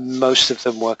 and most of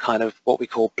them were kind of what we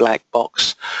call black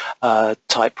box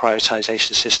type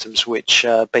prioritization systems, which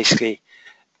basically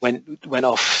went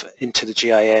off into the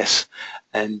GIS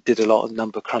and did a lot of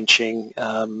number crunching,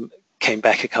 came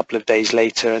back a couple of days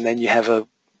later, and then you have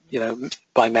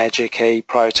by magic a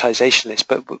prioritization list,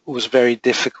 but it was very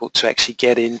difficult to actually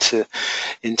get into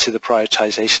the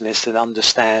prioritization list and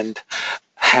understand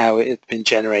how it had been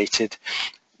generated.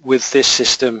 With this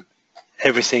system,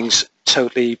 everything's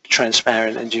totally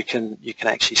transparent, and you can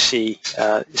actually see.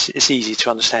 It's easy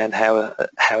to understand how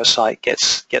a site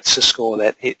gets a score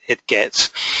that it gets.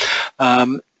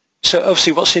 So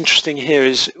obviously, what's interesting here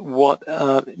is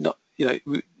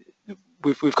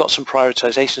we've got some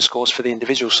prioritization scores for the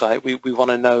individual site. We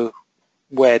want to know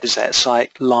where does that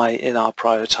site lie in our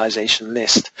prioritization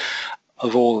list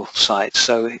of all sites.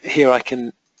 So here I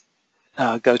can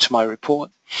go to my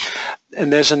report,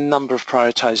 and there's a number of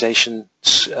prioritization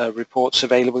reports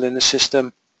available in the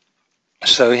system.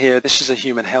 So here, this is a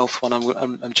human health one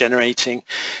I'm generating,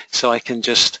 so I can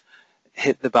just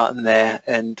hit the button there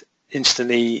and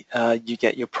instantly you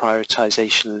get your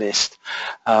prioritization list.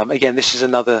 Again, this is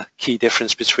another key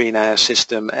difference between our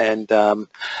system and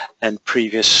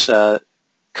previous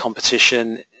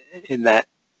competition, in that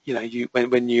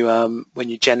when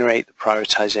you generate the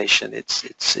prioritization,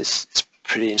 it's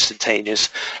pretty instantaneous,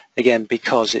 again,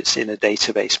 because it's in a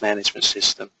database management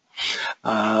system.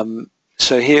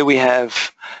 So here we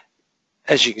have,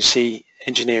 as you can see,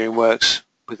 engineering works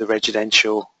with the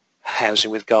residential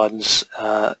housing with gardens,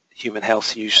 human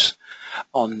health use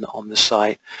on the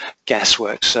site, gas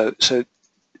works. So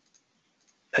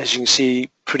as you can see,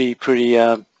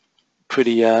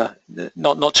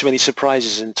 not too many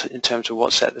surprises in terms of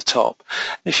what's at the top.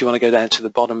 If you want to go down to the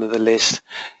bottom of the list,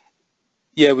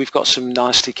 yeah, we've got some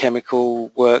nasty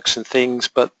chemical works and things,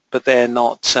 but they're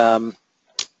not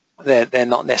they're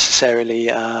not necessarily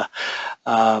on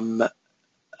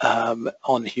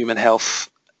human health,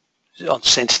 on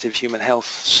sensitive human health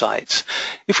sites.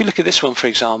 If we look at this one, for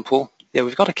example, yeah,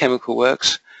 we've got a chemical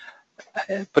works,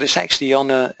 but it's actually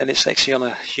on a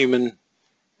human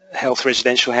health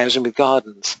residential housing with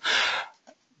gardens.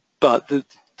 But the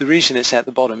reason it's at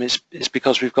the bottom is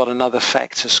because we've got another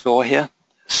factor score here.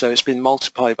 So it's been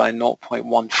multiplied by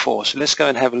 0.14. So let's go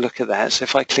and have a look at that. So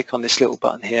if I click on this little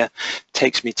button here, it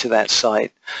takes me to that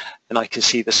site, and I can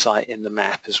see the site in the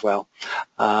map as well.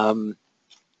 But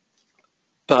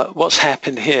what's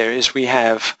happened here is we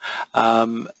have,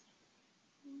 under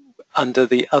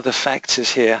the other factors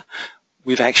here,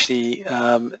 we've actually,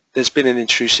 there's been an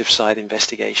intrusive site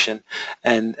investigation,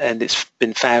 and it's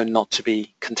been found not to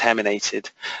be contaminated.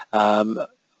 And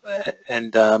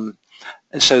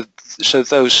so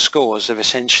those scores have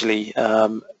essentially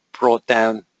brought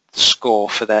down the score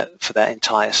for that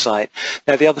entire site.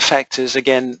 Now the other factors,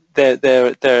 again,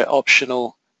 they're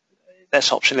optional.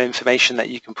 That's optional information that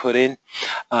you can put in.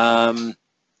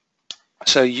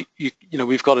 So you know,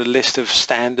 we've got a list of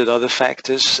standard other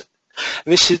factors.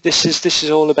 And this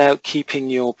is all about keeping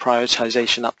your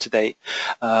prioritization up to date.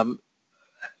 I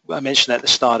mentioned at the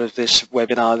start of this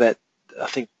webinar that I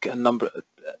think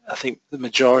the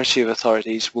majority of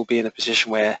authorities will be in a position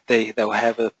where they'll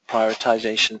have a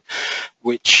prioritization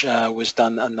which was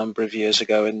done a number of years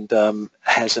ago and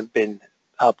hasn't been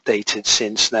updated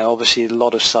since. Now obviously a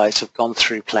lot of sites have gone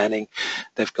through planning,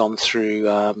 they've gone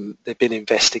through, they've been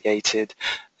investigated,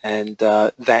 and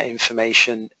that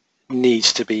information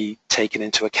needs to be taken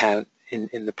into account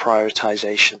in the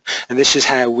prioritization. And this is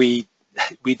how we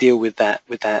deal with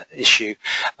that issue.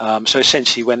 So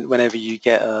essentially, whenever you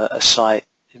get a site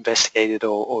investigated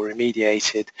or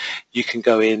remediated, you can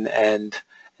go in and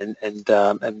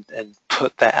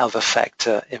put that other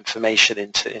factor information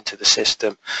into the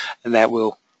system, and that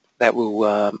will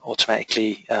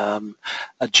automatically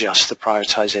adjust the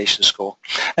prioritization score.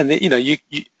 And you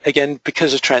again,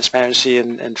 because of transparency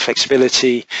and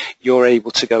flexibility, you're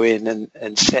able to go in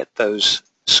and set those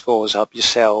scores up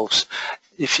yourselves,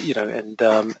 if you know,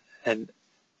 and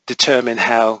determine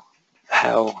how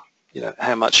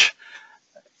much,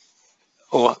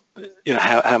 or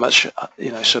how much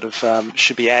sort of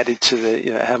should be added to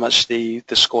the, how much the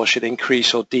score should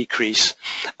increase or decrease,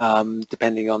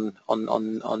 depending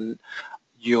on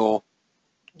your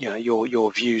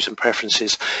your views and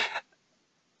preferences.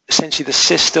 Essentially, the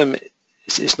system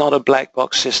is not a black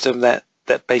box system that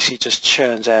basically just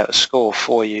churns out a score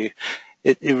for you.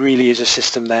 It really is a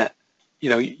system that you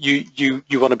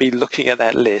want to be looking at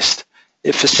that list.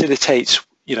 It facilitates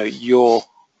your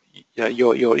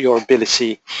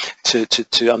ability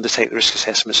to undertake the risk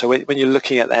assessment. So when you're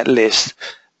looking at that list,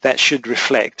 that should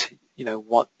reflect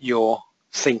what you're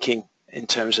thinking in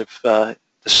terms of the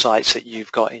sites that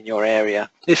you've got in your area.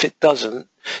 If it doesn't,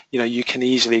 you can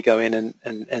easily go in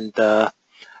and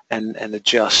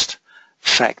adjust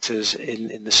factors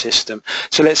in the system.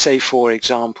 So let's say, for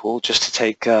example, just to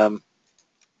take an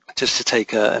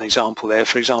example there,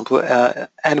 for example,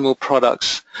 animal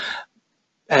products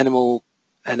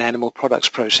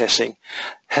processing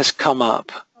has come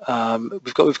up.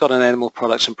 We've got an animal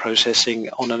products and processing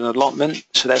on an allotment,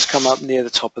 so that's come up near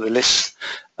the top of the list.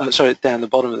 Sorry, down the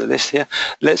bottom of the list here.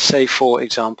 Let's say, for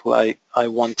example, I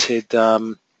wanted,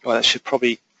 well, that should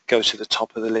probably go to the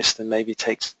top of the list and maybe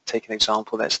take an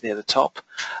example that's near the top.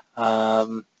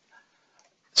 So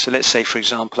let's say, for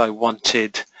example, I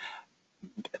wanted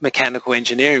mechanical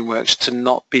engineering works to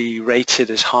not be rated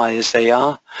as high as they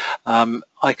are.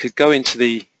 I could go into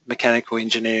the mechanical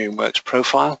engineering works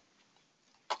profile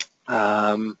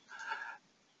and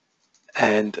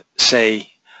say,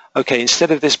 okay,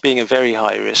 instead of this being a very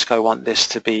high risk, I want this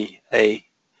to be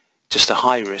just a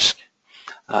high risk.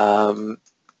 And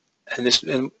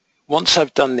once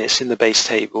I've done this in the base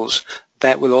tables,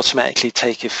 that will automatically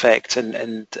take effect,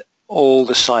 and all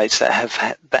the sites that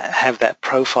have that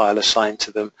profile assigned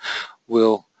to them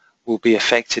will will be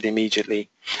affected immediately.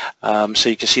 So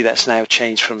you can see that's now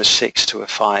changed from a 6 to a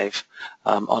 5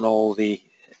 on all the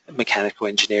mechanical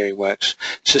engineering works.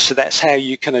 So that's how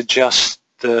you can adjust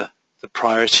the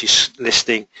priority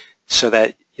listing so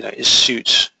that it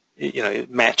suits, it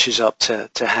matches up to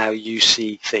how you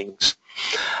see things.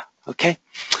 Okay.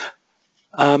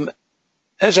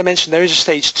 As I mentioned, there is a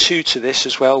stage 2 to this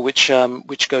as well, which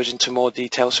goes into more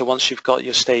detail. So once you've got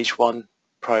your stage 1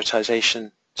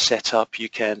 prioritization set up, you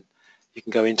can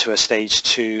go into a stage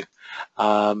 2,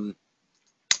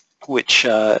 which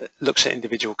looks at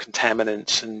individual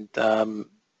contaminants and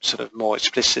sort of more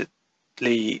explicitly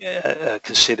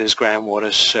considers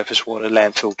groundwater, surface water,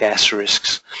 landfill gas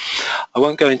risks. I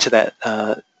won't go into that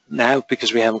now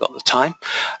because we haven't got the time.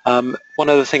 One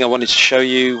other thing I wanted to show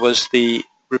you was the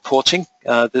reporting.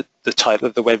 The title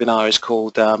of the webinar is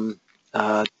called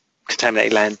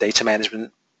Contaminated Land Data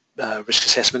Management, Risk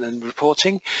Assessment and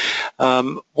Reporting.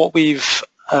 What we've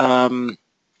done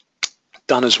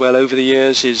as well over the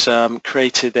years is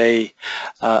created a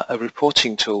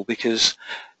reporting tool, because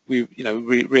we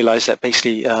realized that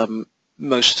basically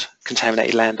most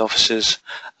contaminated land officers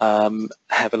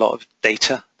have a lot of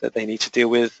data that they need to deal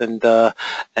with, and a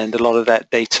lot of that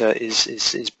data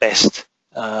is best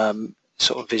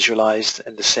sort of visualized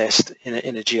and assessed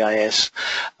in a GIS.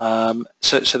 So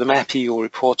the MAPI or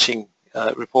reporting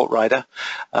report writer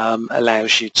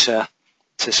allows you to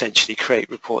essentially create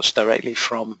reports directly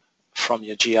from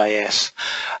your GIS.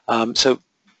 So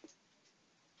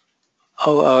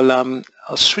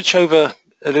I'll switch over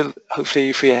a little. Hopefully,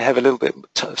 if we have a little bit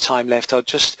of time left, I'll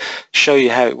just show you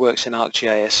how it works in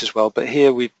ArcGIS as well. But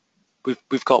here we've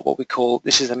got what we call,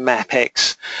 this is a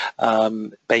MapX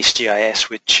based GIS,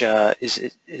 which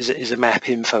is a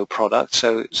MapInfo product.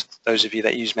 So those of you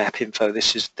that use MapInfo,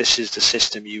 this is the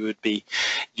system you'd be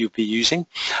using.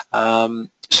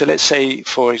 So let's say,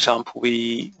 for example,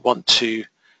 we want to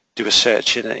do a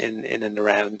search in and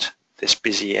around this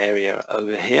busy area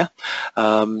over here.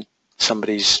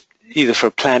 Somebody's either for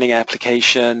a planning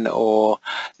application, or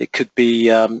it could be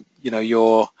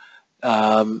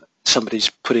somebody's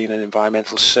putting in an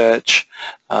environmental search.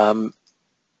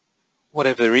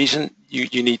 Whatever the reason,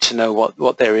 you need to know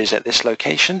what there is at this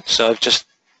location. So I've just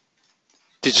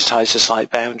digitized the site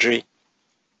boundary,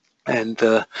 and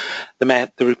the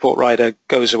report writer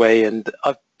goes away, and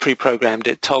I've pre-programmed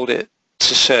it, told it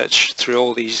to search through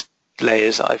all these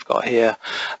layers that I've got here,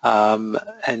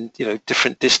 and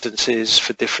different distances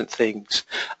for different things.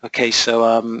 Okay,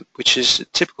 so which is a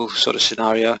typical sort of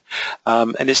scenario,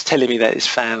 and it's telling me that it's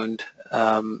found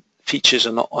features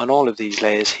on all of these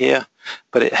layers here,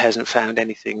 but it hasn't found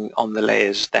anything on the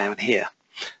layers down here.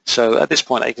 So at this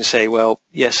point I can say, well,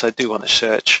 yes, I do want to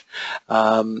search.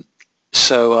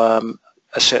 So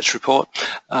a search report.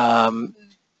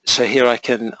 So here I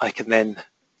can then,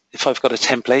 if I've got a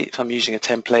template, if I'm using a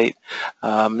template,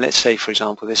 let's say, for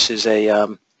example, this is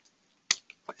to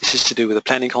do with a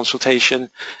planning consultation,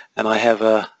 and I have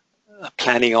a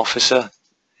planning officer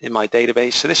in my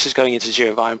database. So this is going into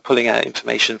GeoEnviron, pulling out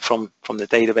information from the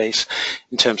database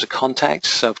in terms of contacts.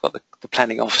 So I've got the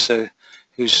planning officer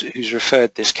who's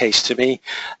referred this case to me,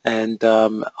 and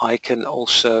I can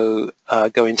also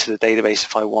go into the database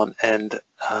if I want and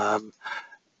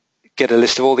get a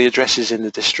list of all the addresses in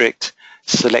the district,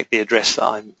 select the address that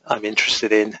I'm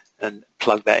interested in, and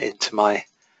plug that into my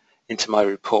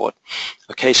report.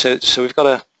 Okay, so we've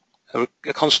got a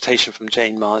consultation from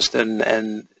Jane Marsden,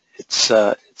 and it's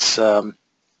for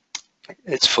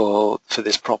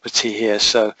this property here.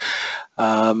 So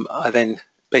I then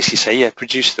basically say, yeah,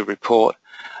 produce the report,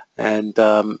 and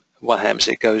what happens?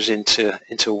 It goes into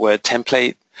a Word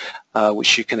template,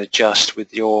 which you can adjust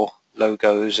with your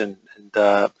logos and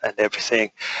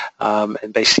everything,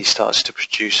 and basically starts to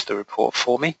produce the report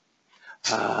for me.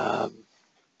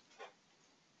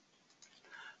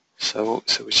 So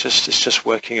it's just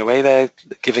working away there,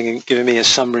 giving me a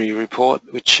summary report,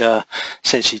 which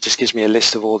essentially just gives me a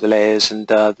list of all the layers and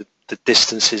the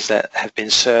distances that have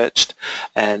been searched,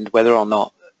 and whether or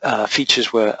not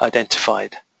features were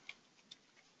identified.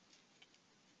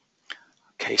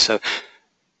 Okay, so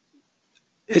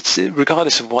it's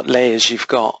regardless of what layers you've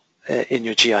got in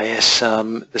your GIS,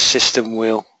 the system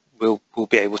will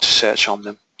be able to search on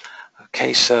them.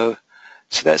 Okay, so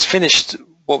that's finished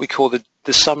what we call the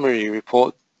summary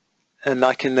report, and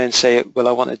I can then say, well,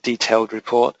 I want a detailed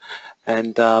report,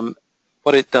 and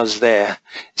what it does there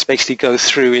is basically go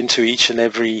through into each and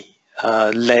every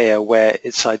layer where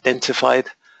it's identified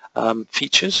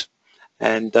features,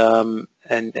 and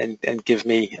give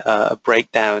me a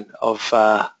breakdown of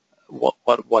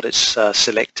what is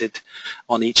selected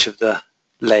on each of the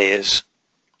layers.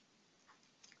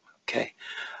 Okay.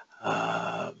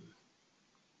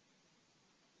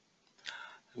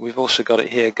 We've also got it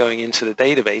here going into the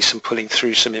database and pulling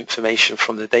through some information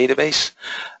from the database,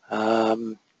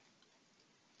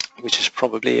 which is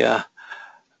probably a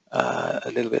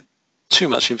little bit too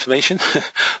much information,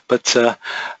 but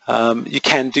you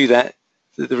can do that.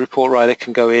 The report writer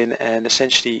can go in and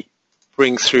essentially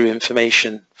bring through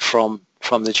information from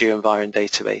the GeoEnviron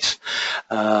database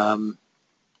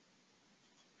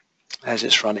as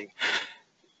it's running.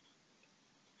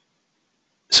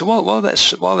 So while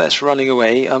that's running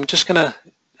away, I'm just going to,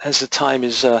 as the time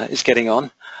is getting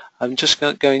on, I'm just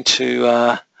going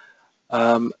to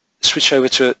switch over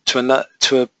to an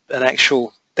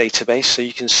actual database, so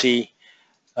you can see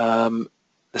the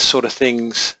sort of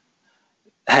things,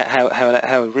 how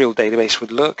a real database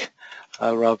would look,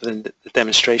 rather than the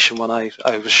demonstration one I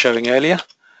was showing earlier.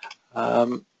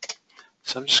 So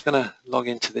I'm just going to log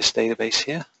into this database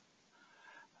here.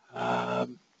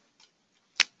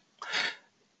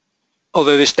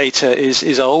 Although this data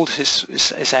is old,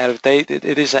 it's out of date.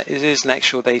 It is an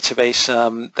actual database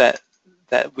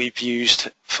that we've used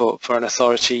for an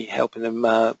authority, helping them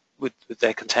with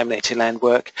their contaminated land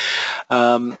work.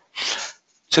 So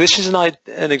this is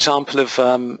an example of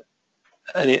an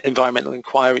environmental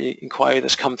inquiry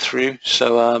that's come through.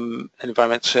 So an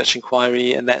environmental search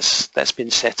inquiry, and that's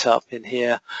been set up in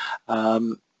here.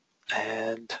 And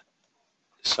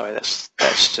sorry, that's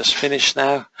just finished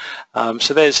now.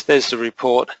 So there's the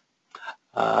report.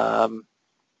 As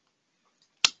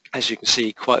you can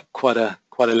see, quite a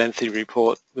lengthy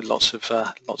report with lots of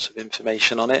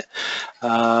information on it.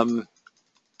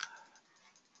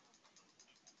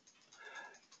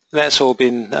 That's all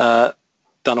been done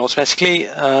automatically.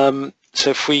 So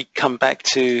if we come back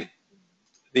to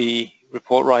the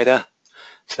report writer,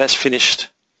 so that's finished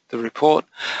the report.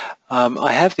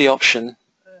 I have the option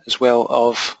as well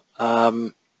of,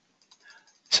 so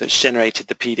it's generated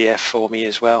the PDF for me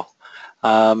as well.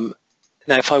 Now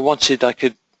if I wanted, I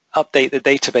could update the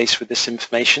database with this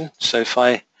information. So if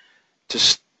I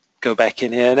just go back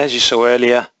in here, and as you saw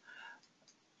earlier,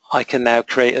 I can now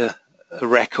create a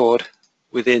record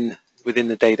within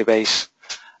the database.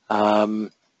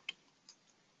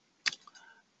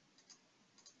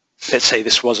 Let's say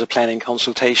this was a planning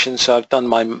consultation, so I've done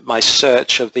my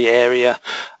search of the area,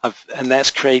 and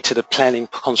that's created a planning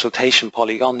consultation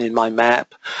polygon in my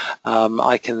map.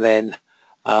 I can then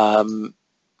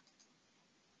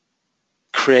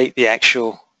create the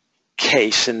actual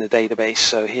case in the database.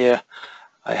 So here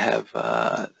I have,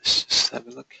 let's just have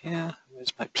a look here.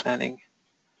 Where's my planning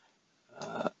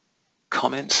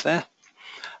comments there?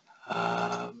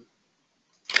 So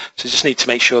just need to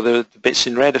make sure the bits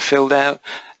in red are filled out,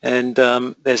 and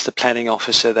there's the planning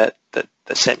officer that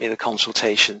sent me the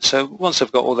consultation. So once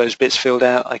I've got all those bits filled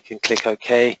out, I can click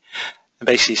OK, and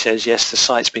basically says, yes, the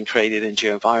site's been created in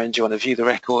GeoEnviron. Do you want to view the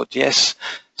record? Yes.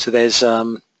 So there's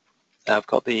I've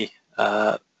got the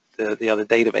other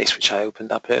database which I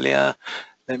opened up earlier.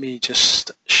 Let me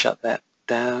just shut that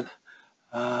down.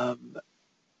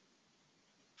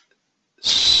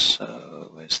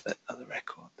 So where's that other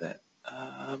record there?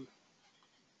 I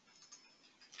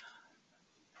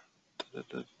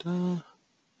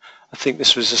think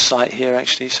this was a site here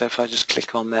actually, so if I just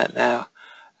click on that now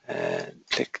and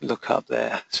click look up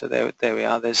there, so there we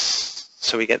are.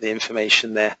 So we get the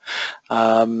information there,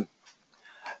 and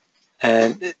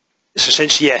so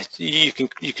essentially, yeah, you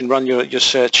can run your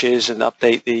searches and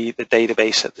update the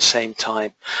database at the same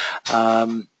time.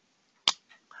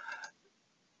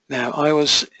 Now, I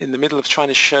was in the middle of trying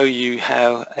to show you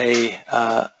how a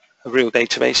real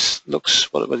database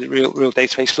looks, what a real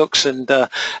database looks, and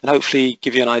hopefully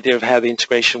give you an idea of how the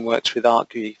integration works with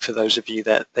ArcView for those of you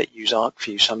that use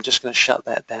ArcView. So I'm just going to shut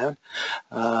that down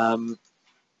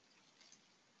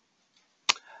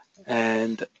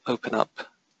and open up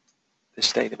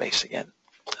this database again.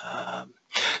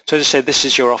 So as I said, this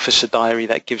is your officer diary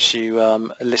that gives you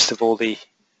a list of all the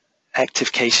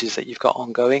active cases that you've got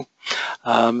ongoing,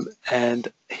 and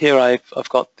here I've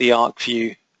got the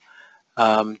ArcView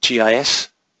GIS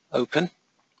open.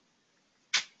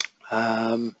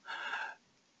 Now,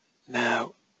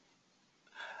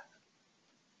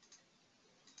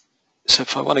 so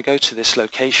if I want to go to this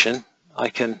location, I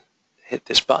can hit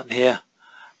this button here,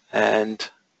 and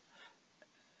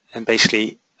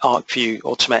basically ArcView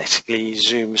automatically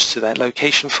zooms to that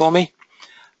location for me.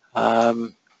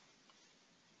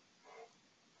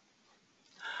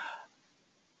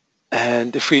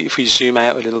 And if we zoom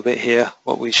out a little bit here,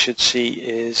 what we should see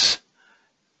is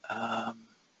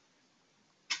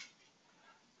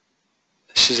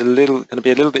this is going to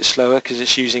be a little bit slower because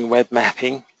it's using web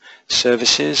mapping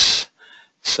services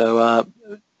So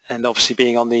and obviously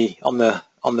being on the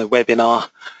webinar,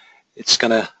 it's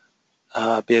going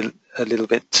to be a little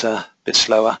bit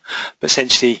slower. But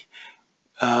essentially,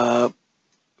 if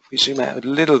we zoom out a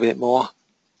little bit more,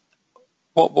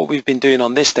 what we've been doing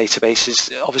on this database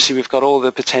is obviously we've got all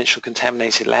the potential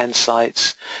contaminated land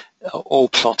sites all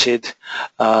plotted.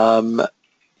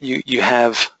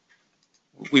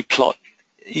 We plot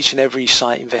each and every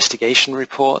site investigation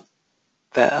report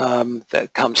that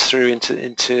comes through into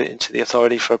the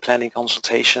authority for a planning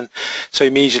consultation. So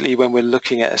immediately when we're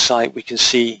looking at a site, we can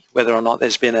see whether or not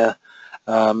there's been a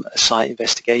site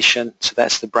investigation. So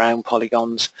that's the brown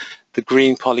polygons. The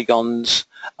green polygons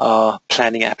are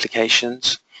planning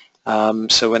applications.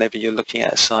 So whenever you're looking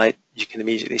at a site, you can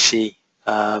immediately see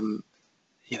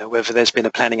whether there's been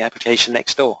a planning application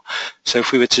next door. So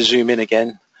if we were to zoom in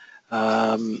again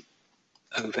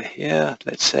over here,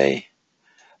 let's say,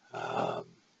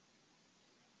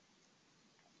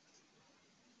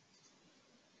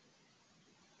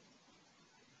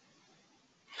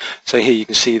 so here you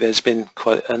can see there's been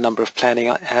quite a number of planning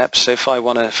apps. So if I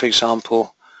want to, for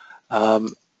example,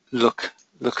 look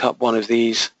up one of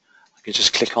these, I can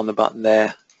just click on the button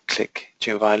there, click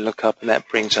GeoEnviron Lookup, and that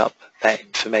brings up that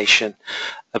information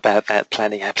about that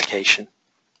planning application.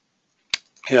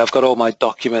 I've got all my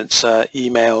documents,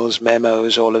 emails,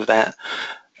 memos, all of that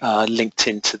linked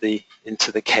into the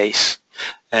case.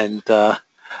 And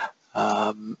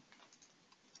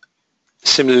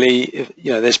similarly, if,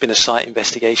 there's been a site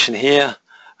investigation here.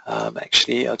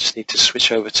 Actually, I just need to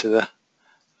switch over to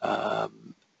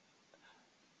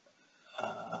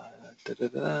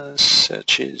the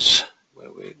searches, where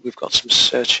we've got some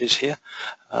searches here.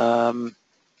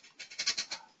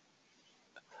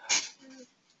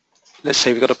 Let's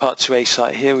say we've got a Part 2A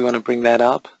site here. We want to bring that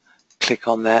up. Click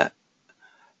on that.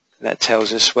 And that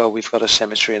tells us, well, we've got a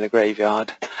cemetery and a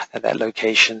graveyard at that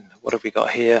location. What have we got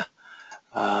here?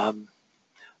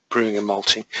 Brewing and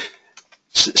malting.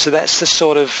 So that's the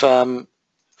sort of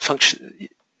function,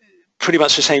 pretty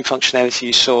much the same functionality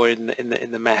you saw in the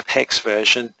MapX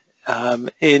version.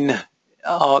 In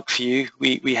ArcView,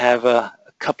 we have a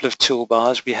couple of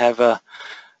toolbars. We have a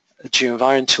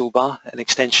GeoEnviron toolbar, an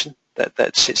extension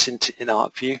that sits in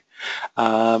ArcView,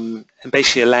 and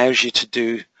basically allows you to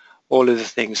do all of the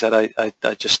things that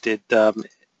I just did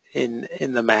in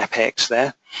the MapX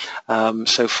there.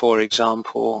 So for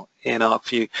example, in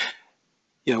ArcView,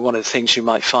 one of the things you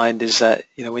might find is that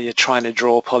when you're trying to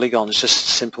draw polygons, just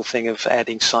a simple thing of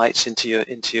adding sites into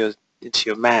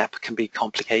your map can be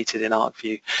complicated in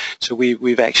ArcView. So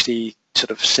we've actually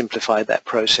sort of simplified that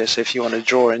process. If you want to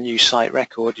draw a new site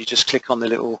record, you just click on the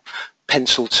little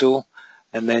pencil tool,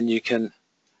 and then you can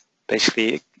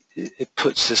basically, it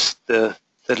puts the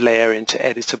layer into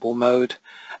editable mode,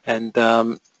 and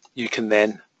you can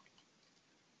then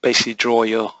basically draw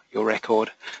your record.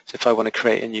 So if I want to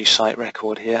create a new site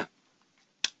record here,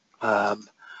 I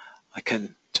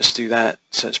can just do that.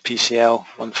 So it's PCL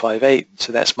 158,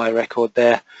 so that's my record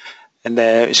there, and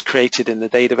there it's created in the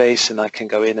database, and I can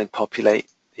go in and populate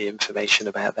the information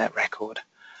about that record.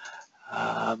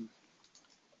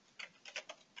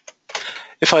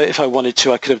 If I wanted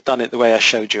to, I could have done it the way I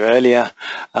showed you earlier,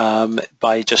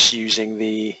 by just using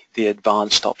the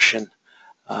advanced option.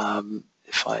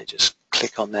 If I just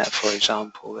click on that, for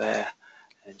example, there,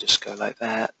 and just go like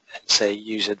that, and say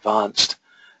use advanced,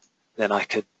 then I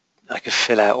could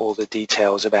fill out all the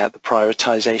details about the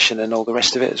prioritization and all the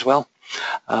rest of it as well.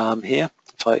 Here,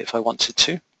 if I wanted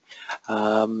to.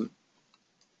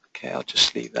 Okay, I'll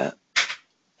just leave that.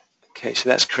 Okay, so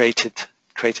that's created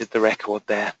the record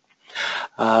there.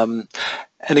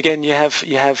 And again, you have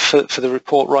for the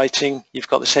report writing, you've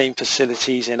got the same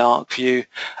facilities in ArcView.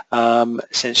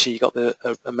 Essentially, you've got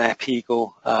a Map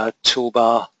Eagle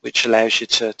toolbar, which allows you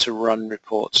to run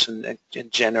reports and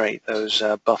generate those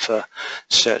buffer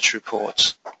search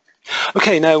reports.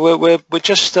 Okay, now we're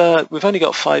just we've only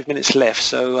got 5 minutes left,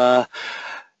 so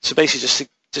so basically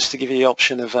just to give you the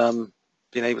option of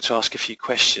being able to ask a few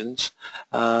questions.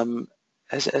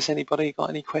 Has anybody got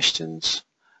any questions?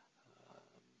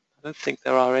 I don't think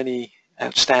there are any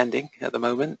outstanding at the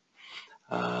moment.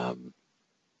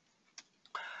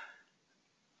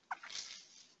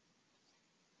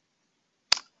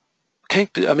 Okay,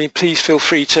 I mean, please feel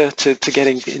free to get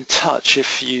in touch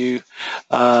if you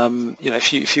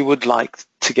if you would like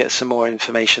to get some more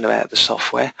information about the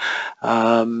software.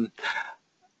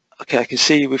 Okay, I can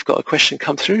see we've got a question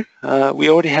come through.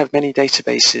 We already have many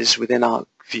databases within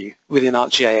ArcView, within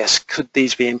ArcGIS. Could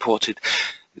these be imported?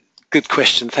 Good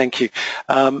question, thank you.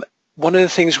 One of the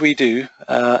things we do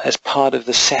as part of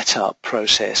the setup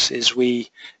process is we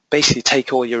basically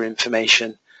take all your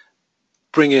information,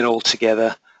 bring it all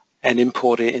together and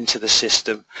import it into the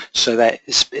system so that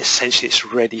essentially it's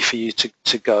ready for you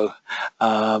to go.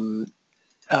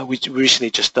 We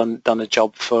recently just done a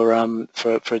job for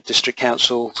a district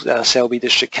council, Selby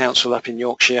District Council up in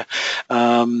Yorkshire.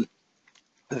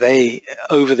 They,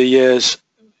 over the years,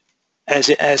 as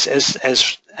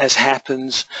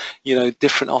happens, you know,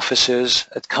 different officers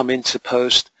had come into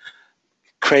post,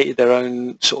 created their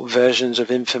own sort of versions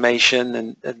of information,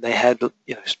 and they had,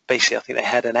 you know, basically I think they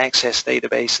had an Access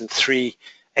database and 3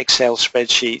 Excel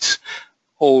spreadsheets,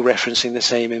 all referencing the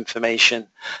same information,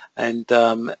 and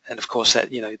of course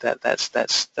that, you know, that's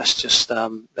just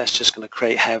going to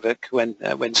create havoc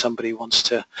when somebody wants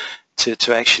to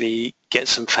actually get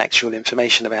some factual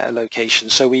information about a location.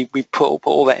 So we put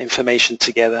all that information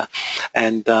together,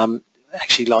 and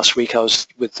actually last week I was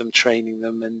with them training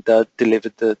them and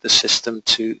delivered the system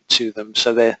to them.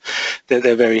 So they're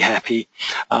very happy.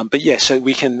 But yeah, so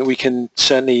we can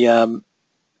certainly,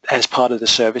 as part of the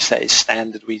service that is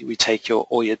standard, we take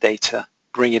all your data,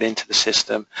 bring it into the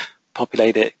system,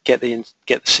 populate it, get the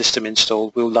system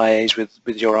installed. We'll liaise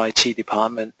with your IT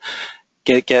department,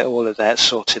 get all of that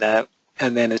sorted out,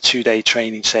 and then a 2-day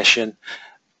training session,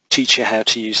 teach you how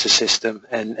to use the system,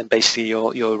 and basically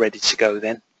you're ready to go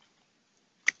then.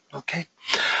 Okay.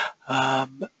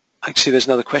 Actually, there's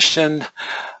another question.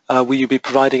 Will you be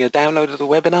providing a download of the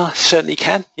webinar? Certainly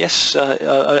can. Yes,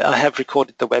 I have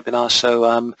recorded the webinar,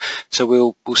 so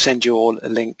we'll send you all a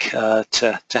link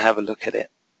to have a look at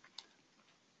it.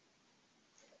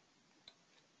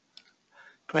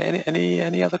 Great.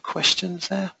 Any other questions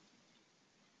there?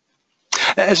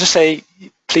 As I say,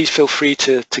 please feel free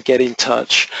to get in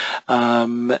touch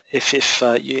if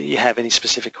you have any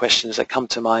specific questions that come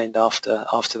to mind after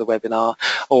the webinar,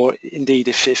 or indeed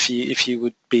if you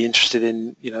would be interested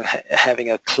in, you know, having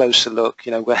a closer look.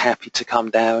 You know, we're happy to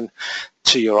come down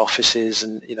to your offices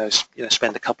and you know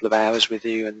spend a couple of hours with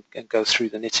you and go through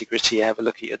the nitty-gritty, have a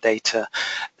look at your data,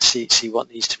 see what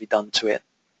needs to be done to it.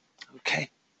 Okay.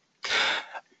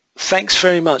 Thanks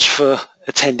very much for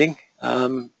attending.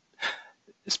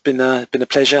 It's been a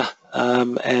pleasure,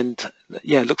 and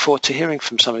yeah, look forward to hearing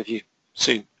from some of you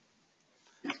soon.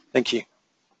 Thank you.